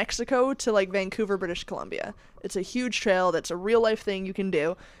from Mexico to like Vancouver, British Columbia. It's a huge trail that's a real life thing you can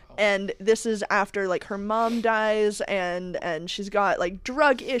do. And this is after like her mom dies and she's got like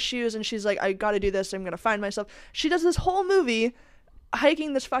drug issues and she's like, I gotta do this, I'm gonna find myself. She does this whole movie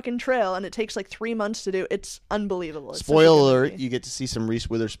hiking this fucking trail and it takes like 3 months to do. It's unbelievable. It's such a good Spoiler movie. alert, you get to see some Reese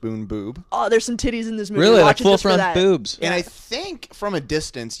Witherspoon boob. Oh, there's some titties in this movie. Really, like Watch it full just for front that. boobs. And I think from a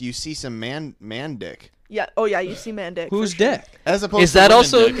distance you see some man dick. Yeah. Oh yeah, you see man dick. Whose for sure. dick? As opposed Is to that women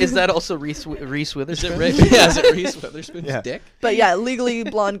also dick. is that also Reese Witherspoon? Is it Reese Witherspoon's Yeah. dick? But yeah, Legally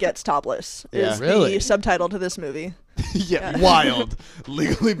Blonde Gets Topless Yeah. is Really? the subtitle to this movie. Yeah, wild,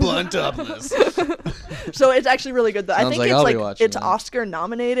 legally blonde topless. So it's actually really good though. I Sounds think like it's I'll be like watching it's that. Oscar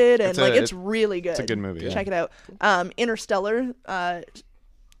nominated and it's really good. It's a good movie. Check it out. Interstellar.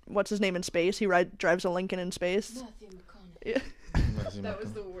 What's his name in space? He drives a Lincoln in space. Yeah. That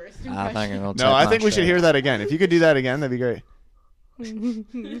was the worst. I think I'll No, I think we should hear that again. If you could do that again, that'd be great.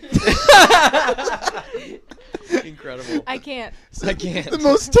 Incredible. I can't. The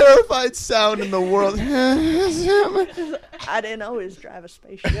most terrified sound in the world. I didn't always drive a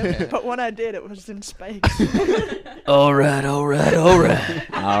spaceship, but when I did, it was in space. All right. All right.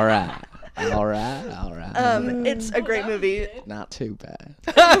 It's a great movie. Not too bad.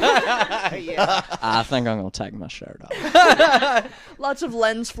 Yeah. I think I'm gonna take my shirt off. Lots of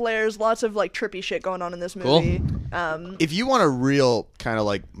lens flares, lots of like trippy shit going on in this movie. If you want a real kind of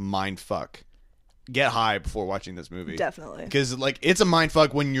like mind fuck, get high before watching this movie. Definitely. Because like it's a mind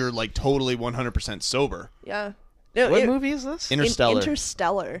fuck when you're like totally 100% sober. Yeah. No, What movie is this? Interstellar.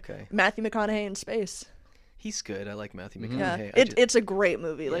 Interstellar. Okay. Matthew McConaughey in space. He's good. I like Matthew Yeah, McConaughey. it's a great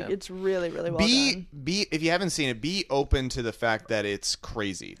movie. Like Yeah. it's really really well done. Be if you haven't seen it, be open to the fact that it's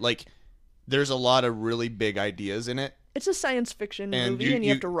crazy. Like there's a lot of really big ideas in it. It's a science fiction And movie, and you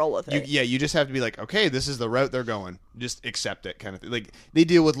have to roll with it. You just have to be like, okay, this is the route they're going. Just accept it, kind of thing. Like they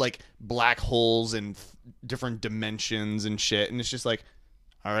deal with like black holes and different dimensions and shit, and it's just like,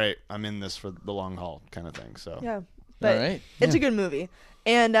 all right, I'm in this for the long haul, kind of thing. So Yeah, but right. it's a good movie.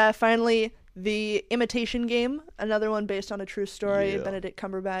 And finally, The Imitation Game, another one based on a true story. Yeah. Benedict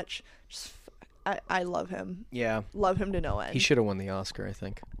Cumberbatch. Just, I love him. Yeah. Love him to no end. He should have won the Oscar, I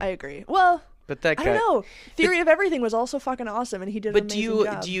think. I agree. Well, But that guy. I don't know. Theory of Everything was also fucking awesome, and he did an But amazing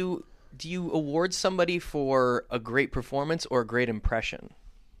job. do you award somebody for a great performance or a great impression?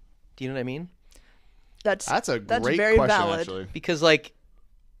 Do you know what I mean? That's a great very question, valid. actually. Because like,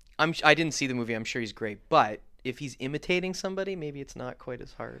 I didn't see the movie. I'm sure he's great, but if he's imitating somebody, maybe it's not quite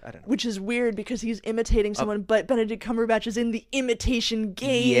as hard. I don't know. Which is weird because he's imitating someone, but Benedict Cumberbatch is in The Imitation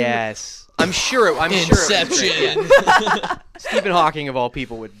Game. Yes, I'm sure. Inception. Stephen Hawking of all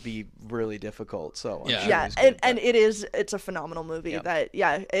people would be really difficult. So I'm sure Yeah, he's good, and it's a phenomenal movie.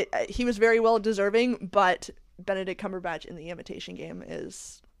 Yeah. He was very well deserving, but Benedict Cumberbatch in The Imitation Game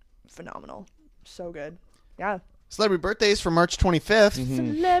is phenomenal. So good. Yeah. Celebrity birthdays for March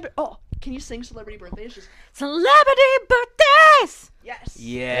 25th. Oh, can you sing Celebrity Birthdays? Just Celebrity birthdays. Yes.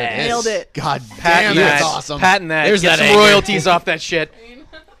 Yes. Nailed it. God Patent damn, that. that's awesome. Patent that. There's Get that some anger. royalties off that shit.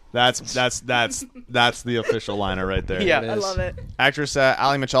 That's the official liner right there. Yeah. I love it. Actress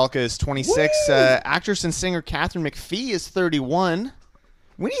Ali Michalka is 26. Actress and singer Catherine McPhee is 31.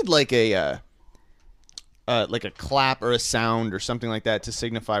 We need like a clap or a sound or something like that to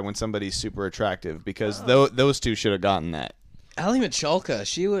signify when somebody's super attractive, because those two should have gotten that. Ali Michalka,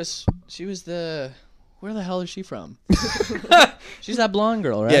 she was the. Where the hell is she from? She's that blonde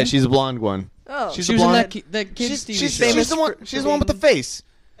girl, right? Yeah, she's a blonde one. Oh. She's She a was in blonde. that kids TV She's show. famous. She's the one with the face.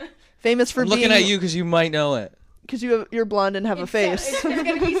 Famous for I'm looking being at you because you might know it. because you're blonde and have a face. It's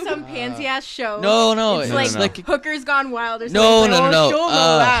gonna be some pansy ass show. No, It's no, like it's like Hookers Gone Wild or something. No, It's like, no, no, oh, no. She'll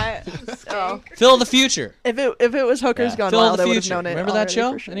know that. Oh. Phil the Future. If it was Hookers Gone Phil Wild, the I would have Future. known it. Remember that already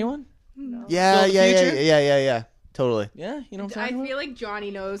show? for sure. Anyone? Yeah, Phil the yeah, Future? yeah. Totally. Yeah, you know what I'm I talking about? feel like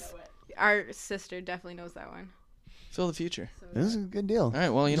Johnny knows. Our sister definitely knows that one. Phil the Future. This is a good deal. All right,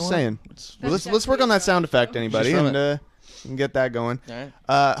 well, you know Just what? saying. Let's work on that sound effect, anybody, She's from and You can get that going. All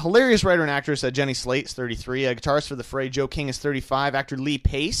right. Hilarious writer and actress Jenny Slate is 33. Guitarist for The Fray Joe King is 35. Actor Lee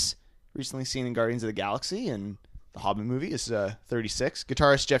Pace, recently seen in Guardians of the Galaxy and the Hobbit movie, is 36.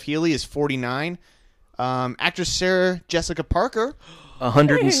 Guitarist Jeff Healey is 49. Actress Sarah Jessica Parker,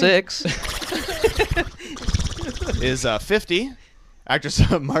 106, is 50. Actress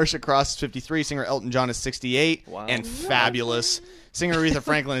Marsha Cross is 53. Singer Elton John is 68. Wow. And fabulous. Singer Aretha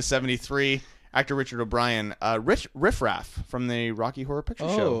Franklin is 73. Actor Richard O'Brien, Riff Raff from the Rocky Horror Picture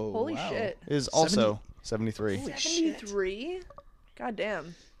Show, Holy shit. is also 73. 73? God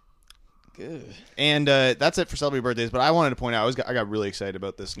damn. Good. And that's it for celebrity birthdays. But I wanted to point out, I got really excited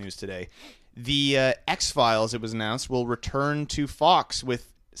about this news today. The X-Files, it was announced, will return to Fox with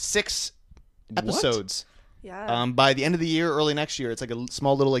 6 episodes. Yeah. By the end of the year, early next year. It's like a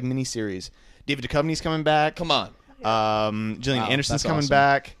small little like mini series. David Duchovny's coming back. Come on. Gillian Anderson's that's coming awesome.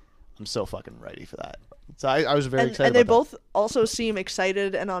 back. I'm so fucking ready for that. So I was very excited. And they about both also seem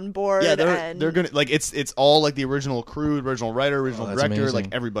excited and on board. that. Yeah, and they're gonna like it's all like the original crew, original writer, original that's director, amazing.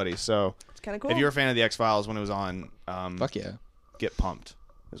 like everybody. So It's kind of cool. if you're a fan of the X-Files when it was on, Fuck yeah. get pumped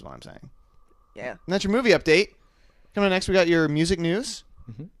is what I'm saying. Yeah. And that's your movie update. Coming up next, we got your music news.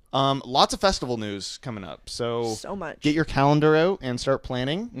 Lots of festival news coming up. So much. Get your calendar out and start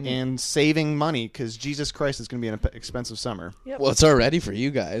planning and saving money because Jesus Christ is going to be an expensive summer. Yep. Well, it's already for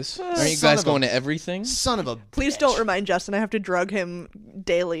you guys. Aren't you Son guys of going a- to everything? Son of a Please bitch. don't remind Justin. I have to drug him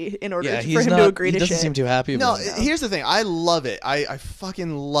daily in order Yeah, for he's him not. to agree He to doesn't shit. seem too happy No, about it. here's the thing. I love it. I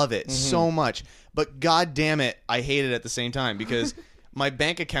fucking love it so much. But god damn it, I hate it at the same time because my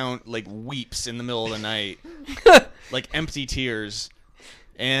bank account like weeps in the middle of the night, like empty tears,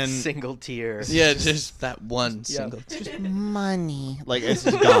 and single tear. Yeah, just that one single. just money, like it's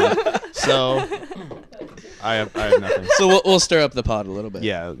just gone. So I have nothing. So we'll stir up the pot a little bit.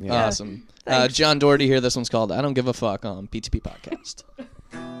 Yeah. Awesome. John Doherty here. This one's called "I Don't Give a Fuck" on P2P Podcast.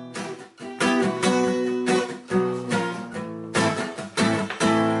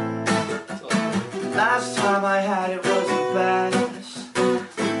 Last time I had it was the best.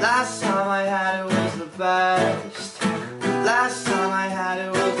 Last time I had it was the best. Last time I had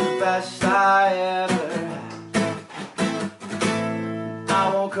it was the best I ever had.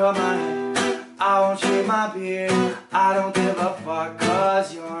 I won't cut my hair, I won't shave my beard. I don't give a fuck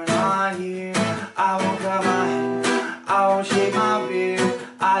cause you're not here. I won't cut my hair, I won't shave my beard.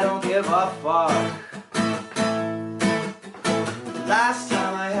 I don't give a fuck. Last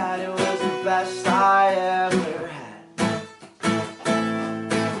time I had it was the best I ever had.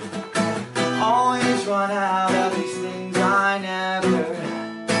 Always run out of these things I never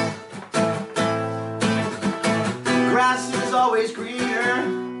had. Grass is always greener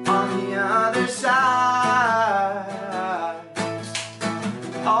on the other side.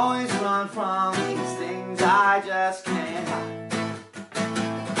 Always run from these things I just can't hide.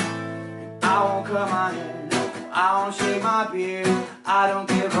 I won't cut my hair, no, I won't shave my beard. I don't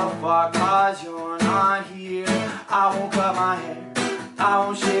give a fuck cause you're not here. I won't cut my hair, I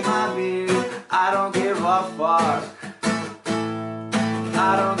won't shave my beard. I don't give a fuck.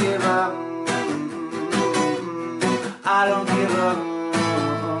 I don't give a I don't give a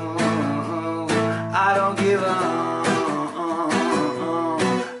I don't give a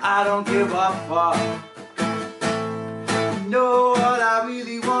I don't give a fuck. You know what I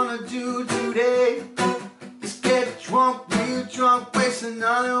really wanna do today is get drunk, real drunk, waste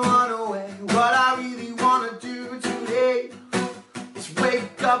another one away. What I really wanna do today is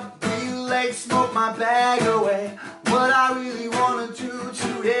wake up real late, smoke my bag away. What I really wanna do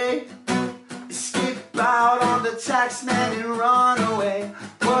today is skip out on the tax man and run away.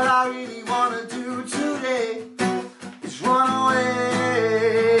 What I really wanna do today is run away.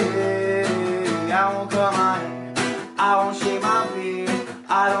 I won't cut my hair, I won't shave my beard.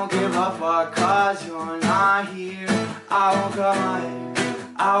 I don't give a fuck cause you're not here. I won't cut my hair,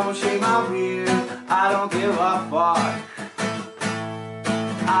 I won't shave my beard. I don't give a fuck.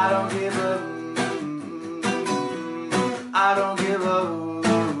 I don't give a I don't give a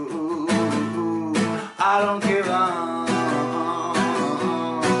I don't give a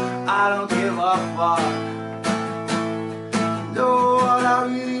I don't give a fuck. Know what I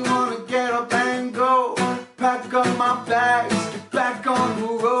really wanna get up and go. Pack up my bags, get back on the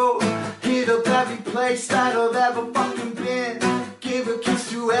road. Hit up every place that I've ever fucking been. Give a kiss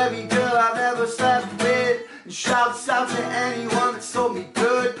to every girl I've ever slept with. And shouts out to anyone that sold me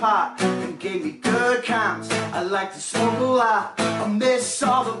good pot and gave me good counts. I like to smoke a lot. I miss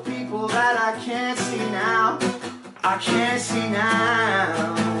all the people that I can't see now. I can't see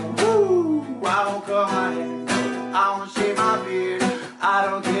now. Woo! I won't cut my hair, I won't shave my beard. I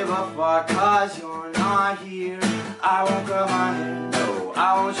don't don't give a fuck, cause you're not here. I won't curl my hair, no,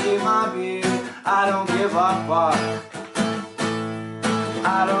 I won't shave my beard. I don't give a fuck.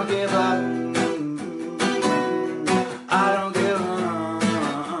 I don't give a. I don't give a.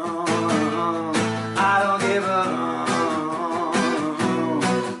 I don't give a.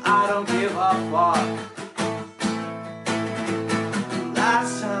 I don't give a fuck.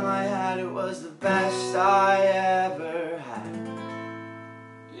 Last time I had it was the best I ever had.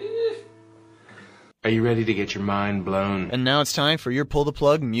 Are you ready to get your mind blown? And now it's time for your Pull the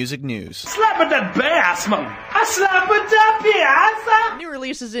Plug music news. Slap at that bass, man. I slap at that bass. New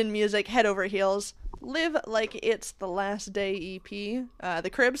releases in music, head over heels. Live Like It's the Last Day EP. The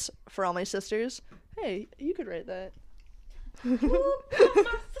Cribs, For All My Sisters. Hey, you could write that.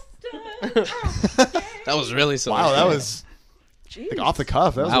 That was really so. Wow, that was Jeez. like off the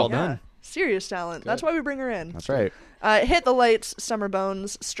cuff. That was well Yeah. done. Serious talent. That's why we bring her in. That's right. Hit the Lights, Summer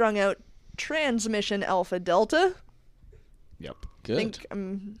Bones, Strung Out, Transmission Alpha Delta. Yep. Good.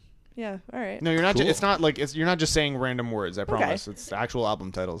 Think, yeah, all right. No, you're not. Cool. It's not like you're not just saying random words. I promise. It's actual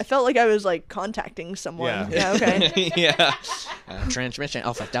album titles. I felt like I was like contacting someone. Yeah. Okay. Yeah. Transmission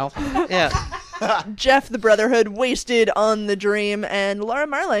Alpha Delta. Yeah. Jeff the Brotherhood, Wasted on the Dream, and Laura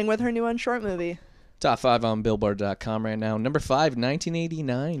Marling with her new Unshort movie. Top 5 on Billboard.com right now. Number 5,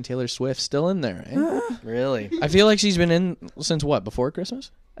 1989. Taylor Swift still in there. Eh? Really? I feel like she's been in since what? Before Christmas?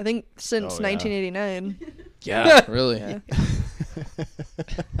 I think since 1989. Yeah, really. Yeah.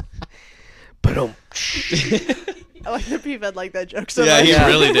 But I like that Pete had like that joke so Yeah, much. he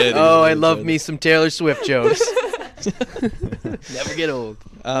really did. Oh, I love me some Taylor Swift jokes. Never get old.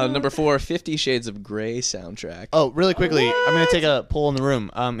 Number 4, 50 Shades of Grey soundtrack. Oh, really quickly, I'm going to take a poll in the room.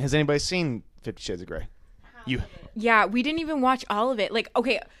 Has anybody seen 50 Shades of Grey? You. Yeah, we didn't even watch all of it. Like,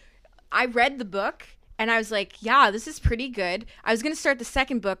 okay, I read the book and I was like, yeah, this is pretty good. I was going to start the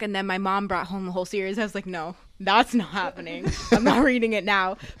second book and then my mom brought home the whole series. I was like, no, that's not happening. I'm not reading it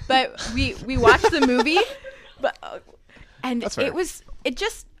now. But we watched the movie but and it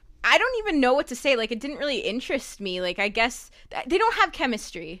just I don't even know what to say. Like, it didn't really interest me. Like, I guess they don't have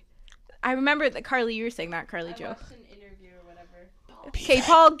chemistry. I remember that Carly, you were saying that, Carly Jo. Okay,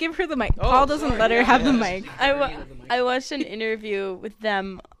 Paul, give her the mic. Paul doesn't let her have the mic. I watched an interview with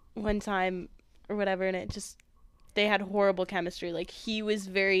them one time or whatever, and they had horrible chemistry. Like, he was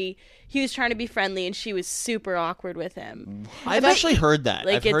trying to be friendly, and she was super awkward with him. I've actually heard that.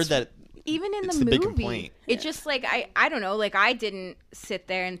 Like, I've heard that. Even in it's the the big movie, complaint. it's just like I don't know. Like, I didn't sit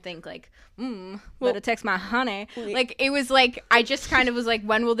there and think like, better text my honey. Like, it was like I just kind of was like,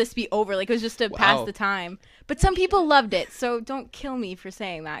 when will this be over? Like, it was just to pass the time. But some people loved it, so don't kill me for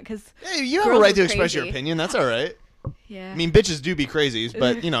saying that. Because Hey, you have a right to express your opinion. That's all right. Yeah. I mean, bitches do be crazies,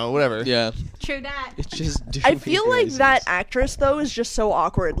 but whatever. Yeah. True that. It's just. I feel like that actress though is just so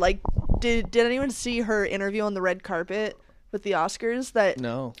awkward. Like, did anyone see her interview on the red carpet with the Oscars? That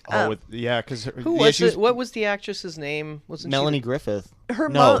no. Because who was it? What was the actress's name? Wasn't Melanie she... Griffith? Her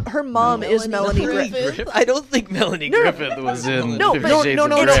mom is Melanie Griffith. I don't think Melanie Griffith was in. No, 50 no, Shades no, of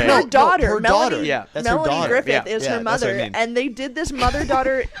no, Grey. her daughter. Her Melanie, daughter. Yeah, that's her Melanie daughter. Griffith is Yeah, her that's what I mother, mean. and they did this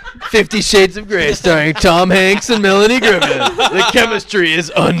mother-daughter. 50 Shades of Grey, starring Tom Hanks and Melanie Griffith. The chemistry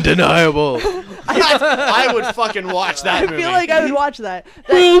is undeniable. I would fucking watch that movie. I feel like I would watch that.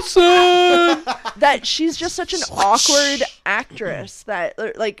 Wilson! That she's just such an awkward actress that,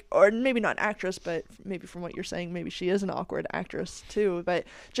 like, or maybe not actress, but maybe from what you're saying, maybe she is an awkward actress too. But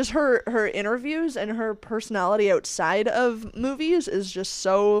just her interviews and her personality outside of movies is just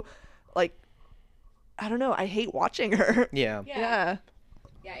so, like, I don't know. I hate watching her. Yeah. Yeah.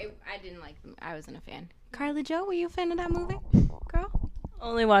 Yeah, I didn't like them. I wasn't a fan. Carly Jo, were you a fan of that movie, girl?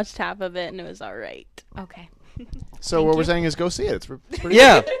 Only watched half of it, and it was all right. Okay. So what we're saying is go see it. It's pretty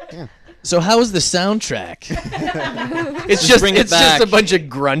Yeah. good. Yeah. So how was the soundtrack? It's just bring it just a back. bunch of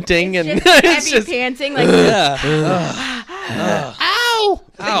grunting and Heavy panting, like. Ow!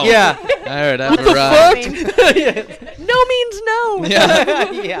 Ow. Yeah. All right, I've arrived. No means no.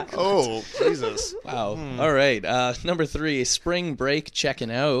 Yeah. Yeah. Oh, Jesus. Wow. All right. Number 3, Spring Break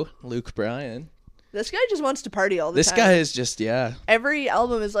checking out. Luke Bryan. This guy just wants to party all the This time. guy is just Every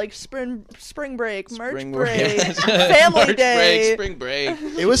album is like spring break, March Spring break, break. family March day, break, spring break.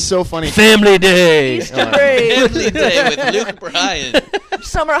 It was so funny. Family Day. Easter break, Family Day with Luke Bryan.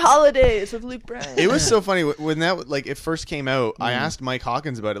 summer holidays with Luke Bryan. It was so funny when that it first came out. I asked Mike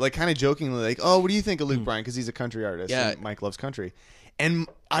Hawkins about it, like kind of jokingly, like, "Oh, what do you think of Luke Bryan?" Because he's a country artist. Yeah. and Mike loves country, And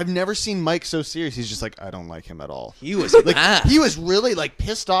I've never seen Mike so serious. He's just like, I don't like him at all. He was like, mad. he was really like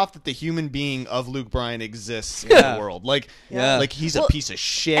pissed off that the human being of Luke Bryan exists in the world. Like, like he's a piece of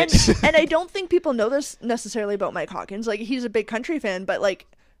shit. And I don't think people know this necessarily about Mike Hawkins. Like, he's a big country fan, but like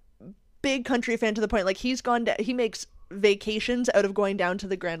big country fan to the point like he makes vacations out of going down to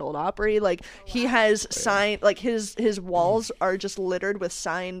the Grand Ole Opry. Like, he has signed, like his walls are just littered with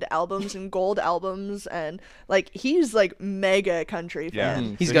signed albums and gold albums, and like he's like mega country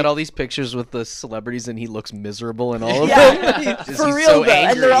fan. He's got all these pictures with the celebrities and he looks miserable in all of them. He's For real so though,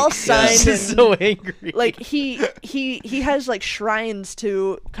 and they're all signed. He's and, so angry. Like he has like shrines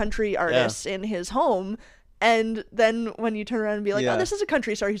to country artists in his home. And then when you turn around and be like, oh, this is a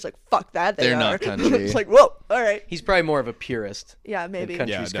country star, he's like, fuck that, They're are. not country. It's like, whoa, all right. He's probably more of a purist. Yeah, maybe.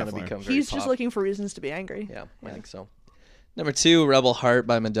 Country's kind of become very He's just pop. looking for reasons to be angry. Yeah, I think so. Number 2, Rebel Heart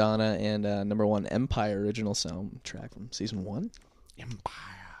by Madonna, and number 1, Empire original soundtrack from season 1. Empire.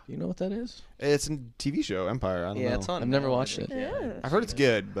 You know what that is? It's a TV show, Empire. I don't know. It's on. I've never watched it. Yeah. I've heard it's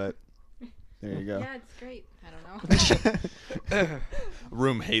good, but there you go. Yeah, it's great. I don't know.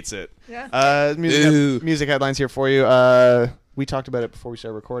 Room hates it. Yeah. Music headlines here for you. We talked about it before we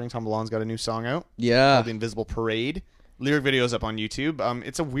started recording. Tom DeLonge's got a new song out. Yeah. Called The Invisible Parade. Lyric video's up on YouTube.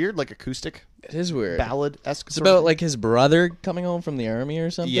 It's a weird, like, acoustic. It is weird. Ballad-esque. It's about like his brother coming home from the army or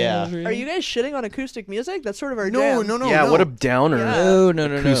something. Yeah. Are you guys shitting on acoustic music? That's sort of our No, jam. no, no. Yeah, no. what a downer. No.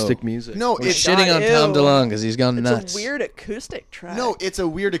 Acoustic music. No, We're it's shitting on Tom DeLonge because he's gone nuts. It's a weird acoustic track. No, it's a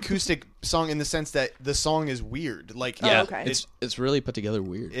weird acoustic song in the sense that the song is weird. Like, Oh, okay. It's really put together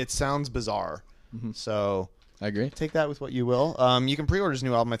weird. It sounds bizarre. So I agree. take that with what you will. You can pre-order his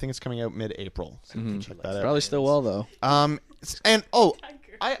new album. I think it's coming out mid-April. So you can check that out. Probably still well though. And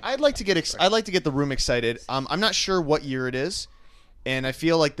I'd like to get I'd like to get the room excited. I'm not sure what year it is, and I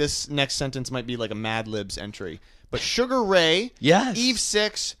feel like this next sentence might be like a Mad Libs entry. But Sugar Ray, Yes. Eve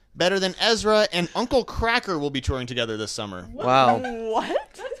Six, Better Than Ezra, and Uncle Cracker will be touring together this summer. Wow. What?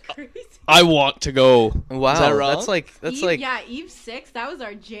 That's crazy. I want to go. Wow. Is that wrong? That's like Yeah, Eve 6. That was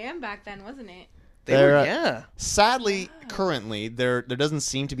our jam back then, wasn't it? yeah. Sadly, currently there doesn't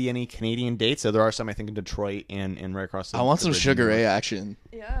seem to be any Canadian dates. So there are some, I think, in Detroit and right across. I want some Sugar Ray action.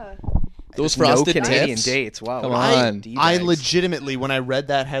 Yeah. Those No frosted Canadian tips. dates. Wow. Come on. I legitimately, when I read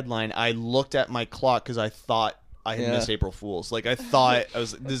that headline, I looked at my clock because I thought I had Yeah. missed April Fools. Like, I thought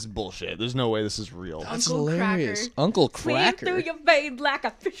this is bullshit. There's no way this is real. That's Uncle hilarious. Cracker. Uncle Swim Cracker. through your veins like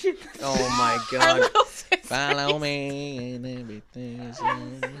a fish in the Oh my Our god. little sister. Follow me and everything is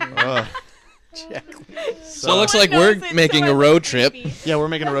Ugh. So it looks like My we're nose is making a so road trip. creepy. Yeah, we're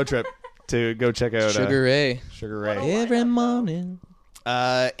making a road trip to go check out Sugar Ray. Sugar Ray. Every morning.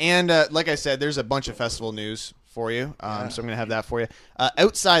 And like I said, there's a bunch of festival news for you. So I'm going to have that for you.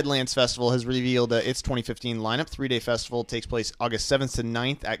 Outside Lands Festival has revealed its 2015 lineup. 3-day festival takes place August 7th to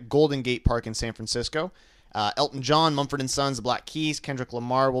 9th at Golden Gate Park in San Francisco. Elton John, Mumford & Sons, The Black Keys, Kendrick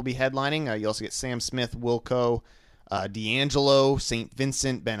Lamar will be headlining. You also get Sam Smith, Wilco, D'Angelo, St.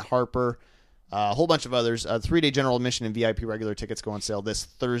 Vincent, Ben Harper, a whole bunch of others. 3-day general admission and VIP regular tickets go on sale this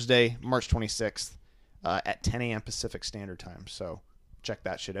Thursday, March 26th at 10 a.m. Pacific Standard Time. So check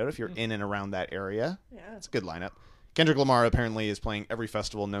that shit out if you're in and around that area. Yeah. It's a good lineup. Kendrick Lamar apparently is playing every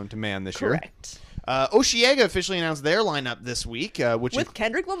festival known to man this year. Correct. Osheaga officially announced their lineup this week, which With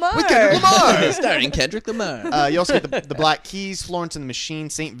Kendrick Lamar. with Kendrick Lamar. Starring Kendrick Lamar. You also get the Black Keys, Florence and the Machine,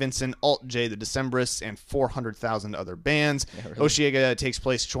 St. Vincent, Alt J, the Decemberists, and 400,000 other bands. Osheaga takes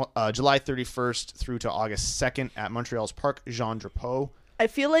place July 31st through to August 2nd at Montreal's Parc Jean Drapeau. I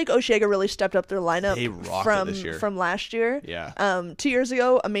feel like Osheaga really stepped up their lineup They rocked it this year. from last year. Yeah. 2 years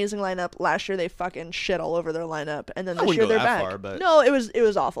ago, amazing lineup. Last year, they fucking shit all over their lineup, and then I this year wouldn't they're go that back. far, but- No, it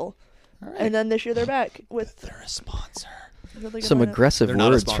was awful. All right. And then this year they're back with They're a sponsor. really good Some lineup. aggressive They're not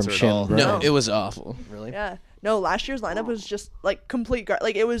a words sponsor from at all. Shannon. No, Brown. it was awful. Really? Yeah. No, last year's lineup was just like complete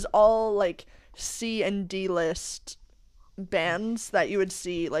like it was all like C and D list bands that you would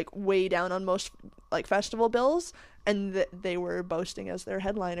see like way down on most like festival bills, and they were boasting as their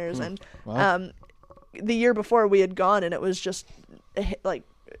headliners. And the year before we had gone, and it was just like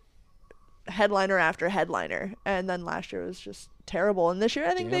headliner after headliner, and then last year was just terrible, and this year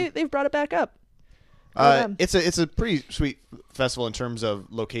I think they've brought it back up. It's a pretty sweet festival in terms of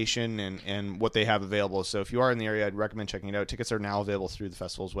location and what they have available. So if you are in the area, I'd recommend checking it out. Tickets are now available through the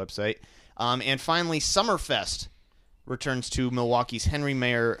festival's website. And finally, Summerfest returns to Milwaukee's Henry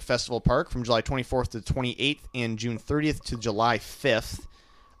Mayer Festival Park from July 24th to 28th and June 30th to July 5th.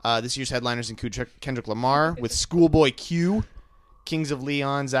 This year's headliners include Kendrick Lamar with Schoolboy Q, Kings of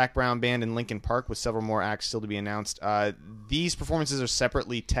Leon, Zac Brown Band, and Linkin Park, with several more acts still to be announced. These performances are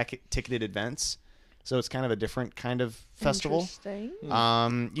separately ticketed events. so it's kind of a different kind of festival. Interesting.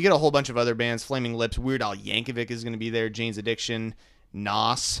 You get a whole bunch of other bands: Flaming Lips, Weird Al Yankovic is going to be there, Jane's Addiction,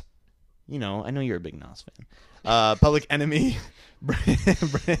 Nas. You know, I know you're a big Nas fan. Public Enemy,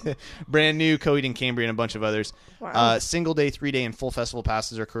 Brand New, Coheed and Cambria, and a bunch of others. Wow. Single day, 3-day, and full festival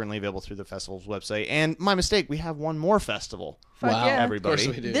passes are currently available through the festival's website. And my mistake, we have one more festival. Fuck Wow. yeah. Everybody. Of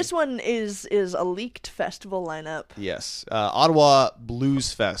course we do. This one is a leaked festival lineup. Yes. Ottawa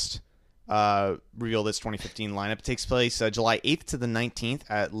Blues Fest revealed its 2015 lineup. It takes place July 8th to the 19th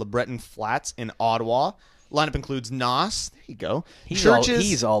at Le Breton Flats in Ottawa. Lineup includes Nas. There you go.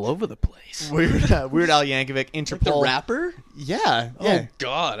 He's all over the place. Weird Al Yankovic, Interpol. The rapper? Yeah. Oh,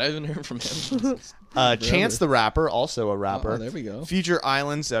 God. I haven't heard from him. Chance the Rapper, also a rapper. Oh, there we go. Future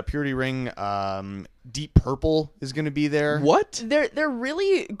Islands, Purity Ring, Deep Purple is going to be there. What? They're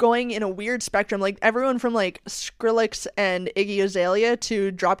really going in a weird spectrum. Like everyone from like Skrillex and Iggy Azalea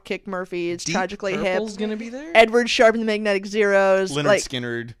to Dropkick Murphys, Deep Tragically Purple's Hip, gonna be there? Edward Sharpe and the Magnetic Zeros, Leonard like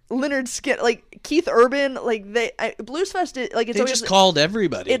Skinner. like Keith Urban, like Blues Fest. It's They always, just called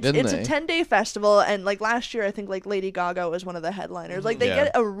everybody, didn't it's they? a 10-day festival, and like last year, I think like Lady Gaga was one of the headliners. Like they Yeah.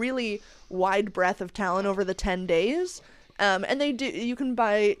 get a really wide breadth of talent over the 10 days. And they do. You can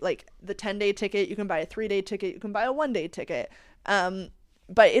buy like the 10-day ticket. You can buy a 3-day ticket. You can buy a 1-day ticket. But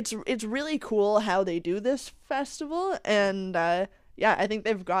it's really cool how they do this festival. And yeah, I think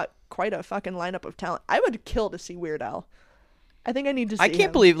they've got quite a fucking lineup of talent. I would kill to see Weird Al. I think I need to see I can't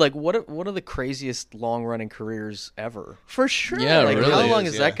him. believe like what are the craziest long running careers ever? For sure. Yeah, Like really how long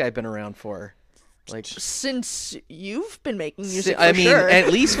is, has that guy been around for? Like Since you've been making music, I for mean, sure.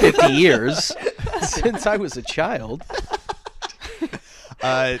 at least 50 years since I was a child.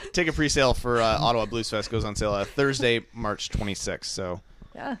 Ticket pre-sale for Ottawa Blues Fest goes on sale Thursday, March 26th. So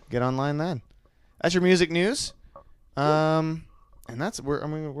Yeah. get online then. That's your music news. And that's we're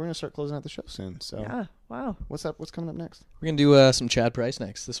gonna start closing out the show soon. So Yeah. Wow. What's up? What's coming up next? We're going to do some Chad Price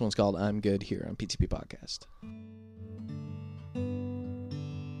next. This one's called I'm Good here on PTP Podcast.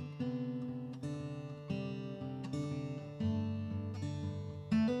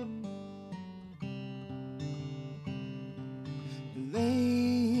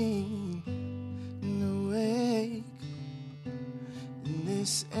 Laying awake in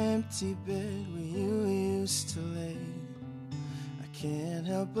this empty bed where you used to lay, I can't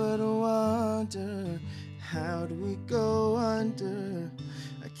help but wonder, how do we go under?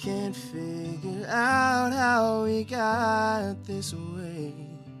 I can't figure out how we got this way,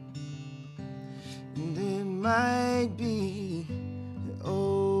 and it might be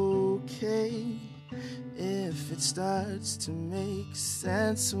okay if it starts to make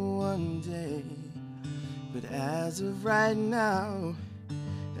sense one day. But as of right now,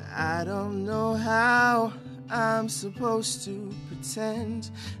 I don't know how I'm supposed to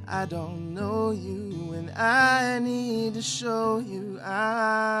pretend I don't know you, and I need to show you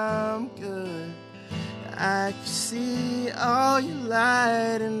I'm good. I can see all your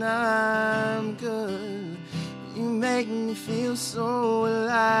light and I'm good. You make me feel so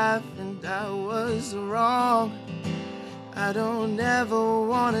alive, and I was wrong. I don't ever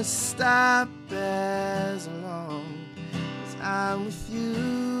want to stop as long as I'm with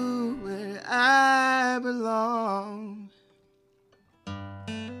you where I belong.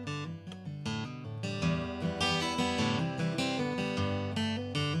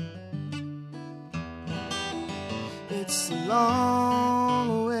 It's a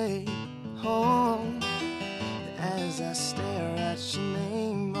long way home as I stare at your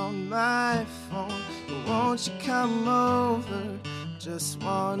name on my phone. But won't you come over? Just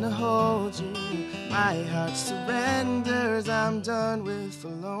wanna hold you. My heart surrenders, I'm done with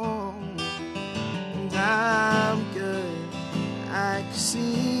alone. And I'm good. I can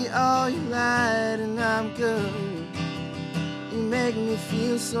see all your light and I'm good. You make me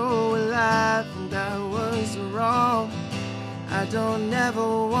feel so alive, and I was wrong. I don't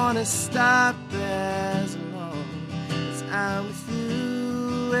ever wanna stop as long as I'm with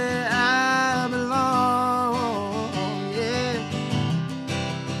you where I belong. Yeah.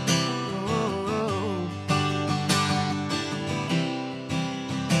 Oh.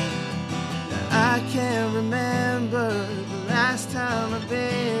 Now, I can't remember the last time I've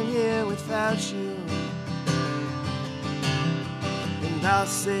been here without you. And I'll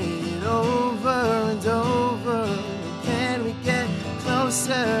say it over and over. Can we get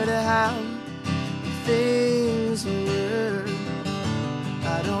closer to how things were?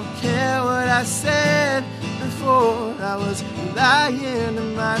 I don't care what I said before. I was lying to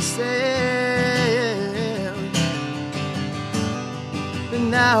myself. But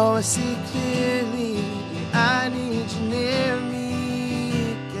now I see clearly I need you near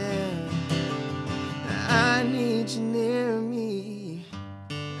me again.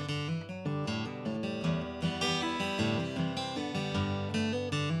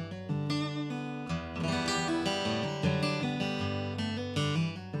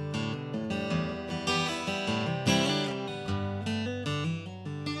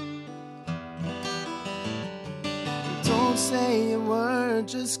 say a word,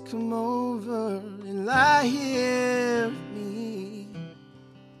 just come over and lie here with me.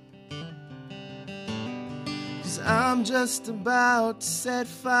 'Cause I'm just about to set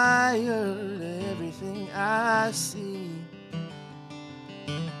fire to everything I see.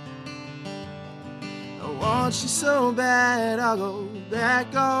 I want you so bad, I'll go back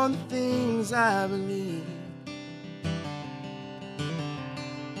on the things I believe.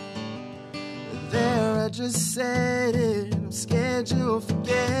 There, I just said it, I'm scared you'll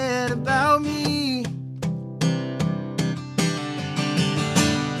forget about me.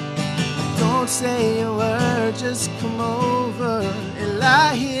 Don't say a word, just come over and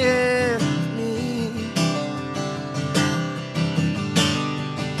lie here with me.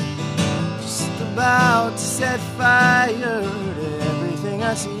 Just about to set fire to everything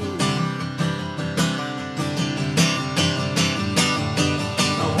I see.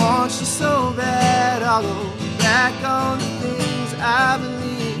 I want you so bad, I'll go back on the things I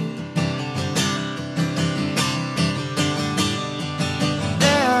believe.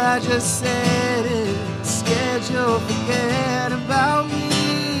 There, I just said it, scared you'll forget about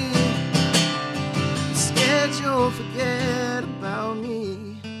me. Scared you'll forget about me.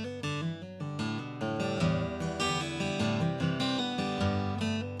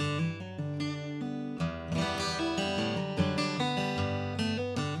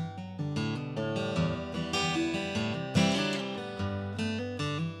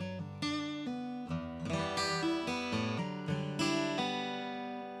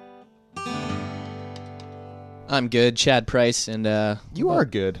 I'm good, Chad Price, and you are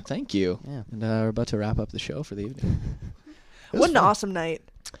good. Thank you. Yeah. And we're about to wrap up the show for the evening. What an awesome night.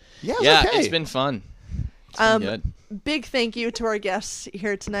 Yeah, yeah, it's been fun. It's been good. Big thank you to our guests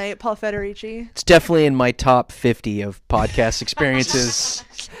here tonight, Paul Federici. It's definitely in my top 50 of podcast experiences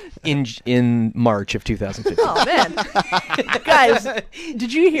in March of 2015. Oh man, guys,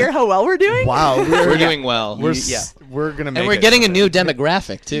 did you hear how well we're doing? Wow, we're doing well. We're gonna make and we're it. getting a new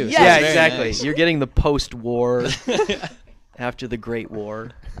demographic too. Yes. so Yeah, it's very exactly. nice. You're getting the post-war, after the Great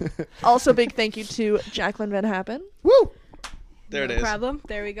War. Also, big thank you to Jacqueline Van Happen. Woo! There it No is. problem.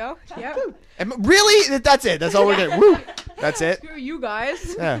 There we go. Yep. Really? That's it. That's all we're getting. Woo! That's it. Screw you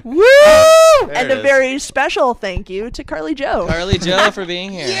guys. Yeah. Woo! There And it a is. very special thank you to Carly Joe. Carly Joe for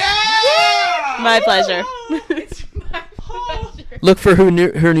being here. My pleasure. It's my pleasure. Look for her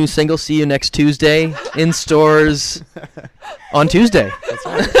new single, See You Next Tuesday, in stores on Tuesday.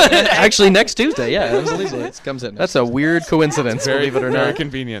 Actually, next Tuesday, yeah. Absolutely. It comes in. That's a weird coincidence, Very, believe it or very not.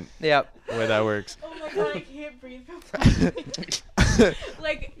 convenient. Yeah. The way that works. Oh my god, I can't breathe.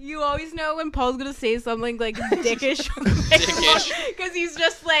 Like, you always know when Paul's gonna say something like dickish. Because he's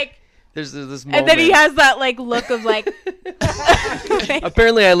just like, There's this moment. and then he has that like look of like,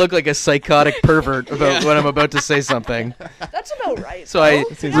 Apparently, I look like a psychotic pervert about when I'm about to say something. That's about right. So I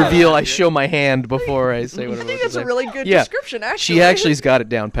though. I show my hand before I say what I'm I about think to that's say. a really good Yeah. description, actually. She actually's got it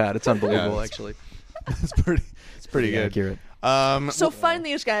down pat. It's unbelievable, Yeah. actually. It's pretty good. Accurate. So find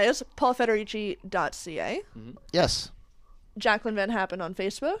these guys, paulfederici.ca. Yes. Jacqueline Van Happen on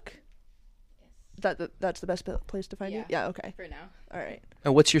Facebook. That's the best place to find you? Yeah. Yeah, okay. for now. All right.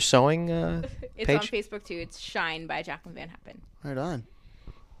 And what's your sewing It's page? on Facebook too. It's Shine by Jacqueline Van Happen. Right on.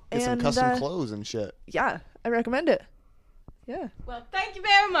 Get some And, custom clothes and shit. Yeah, I recommend it. Yeah. Well, thank you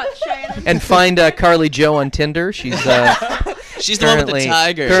very much, Shannon. And find Carly Joe on Tinder. She's She's the one with the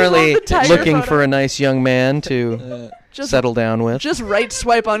tiger. Currently The tiger looking photo. for a nice young man to settle down with. Just right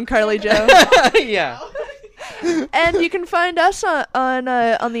swipe on Carly Joe. Yeah. And you can find us on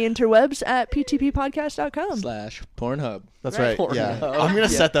the interwebs at ptppodcast.com. /Pornhub. That's Right. right. Yeah. Pornhub. I'm gonna Yeah.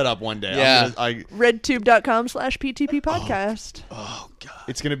 set that up one day. Yeah. redtube.com/ptppodcast. Oh god.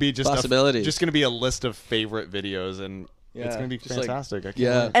 It's gonna be just Possibilities. just gonna be a list of favorite videos, and it's Yeah. gonna be Just like- fantastic. I can't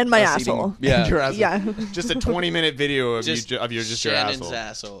yeah. wait. And my Us eating- asshole. Yeah. And your asshole. Yeah. Just a 20-minute video of Just you of your just your Shannon's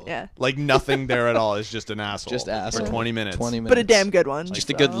asshole. Yeah. Like nothing there at all. It's just an asshole. Just asshole. For 20 minutes. 20 minutes. But a damn good one. Just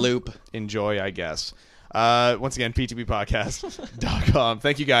a good loop. Enjoy, I guess. Once again, ptppodcast.com.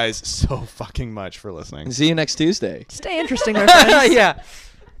 Thank you guys so fucking much for listening. See you next Tuesday. Stay interesting, my friends. Yeah.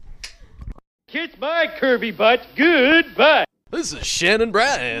 Kiss my curvy butt. Goodbye. This is Shannon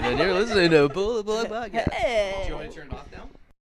Bryan, and you're listening to Bullet Podcast. Hey. Do you want to turn it off now?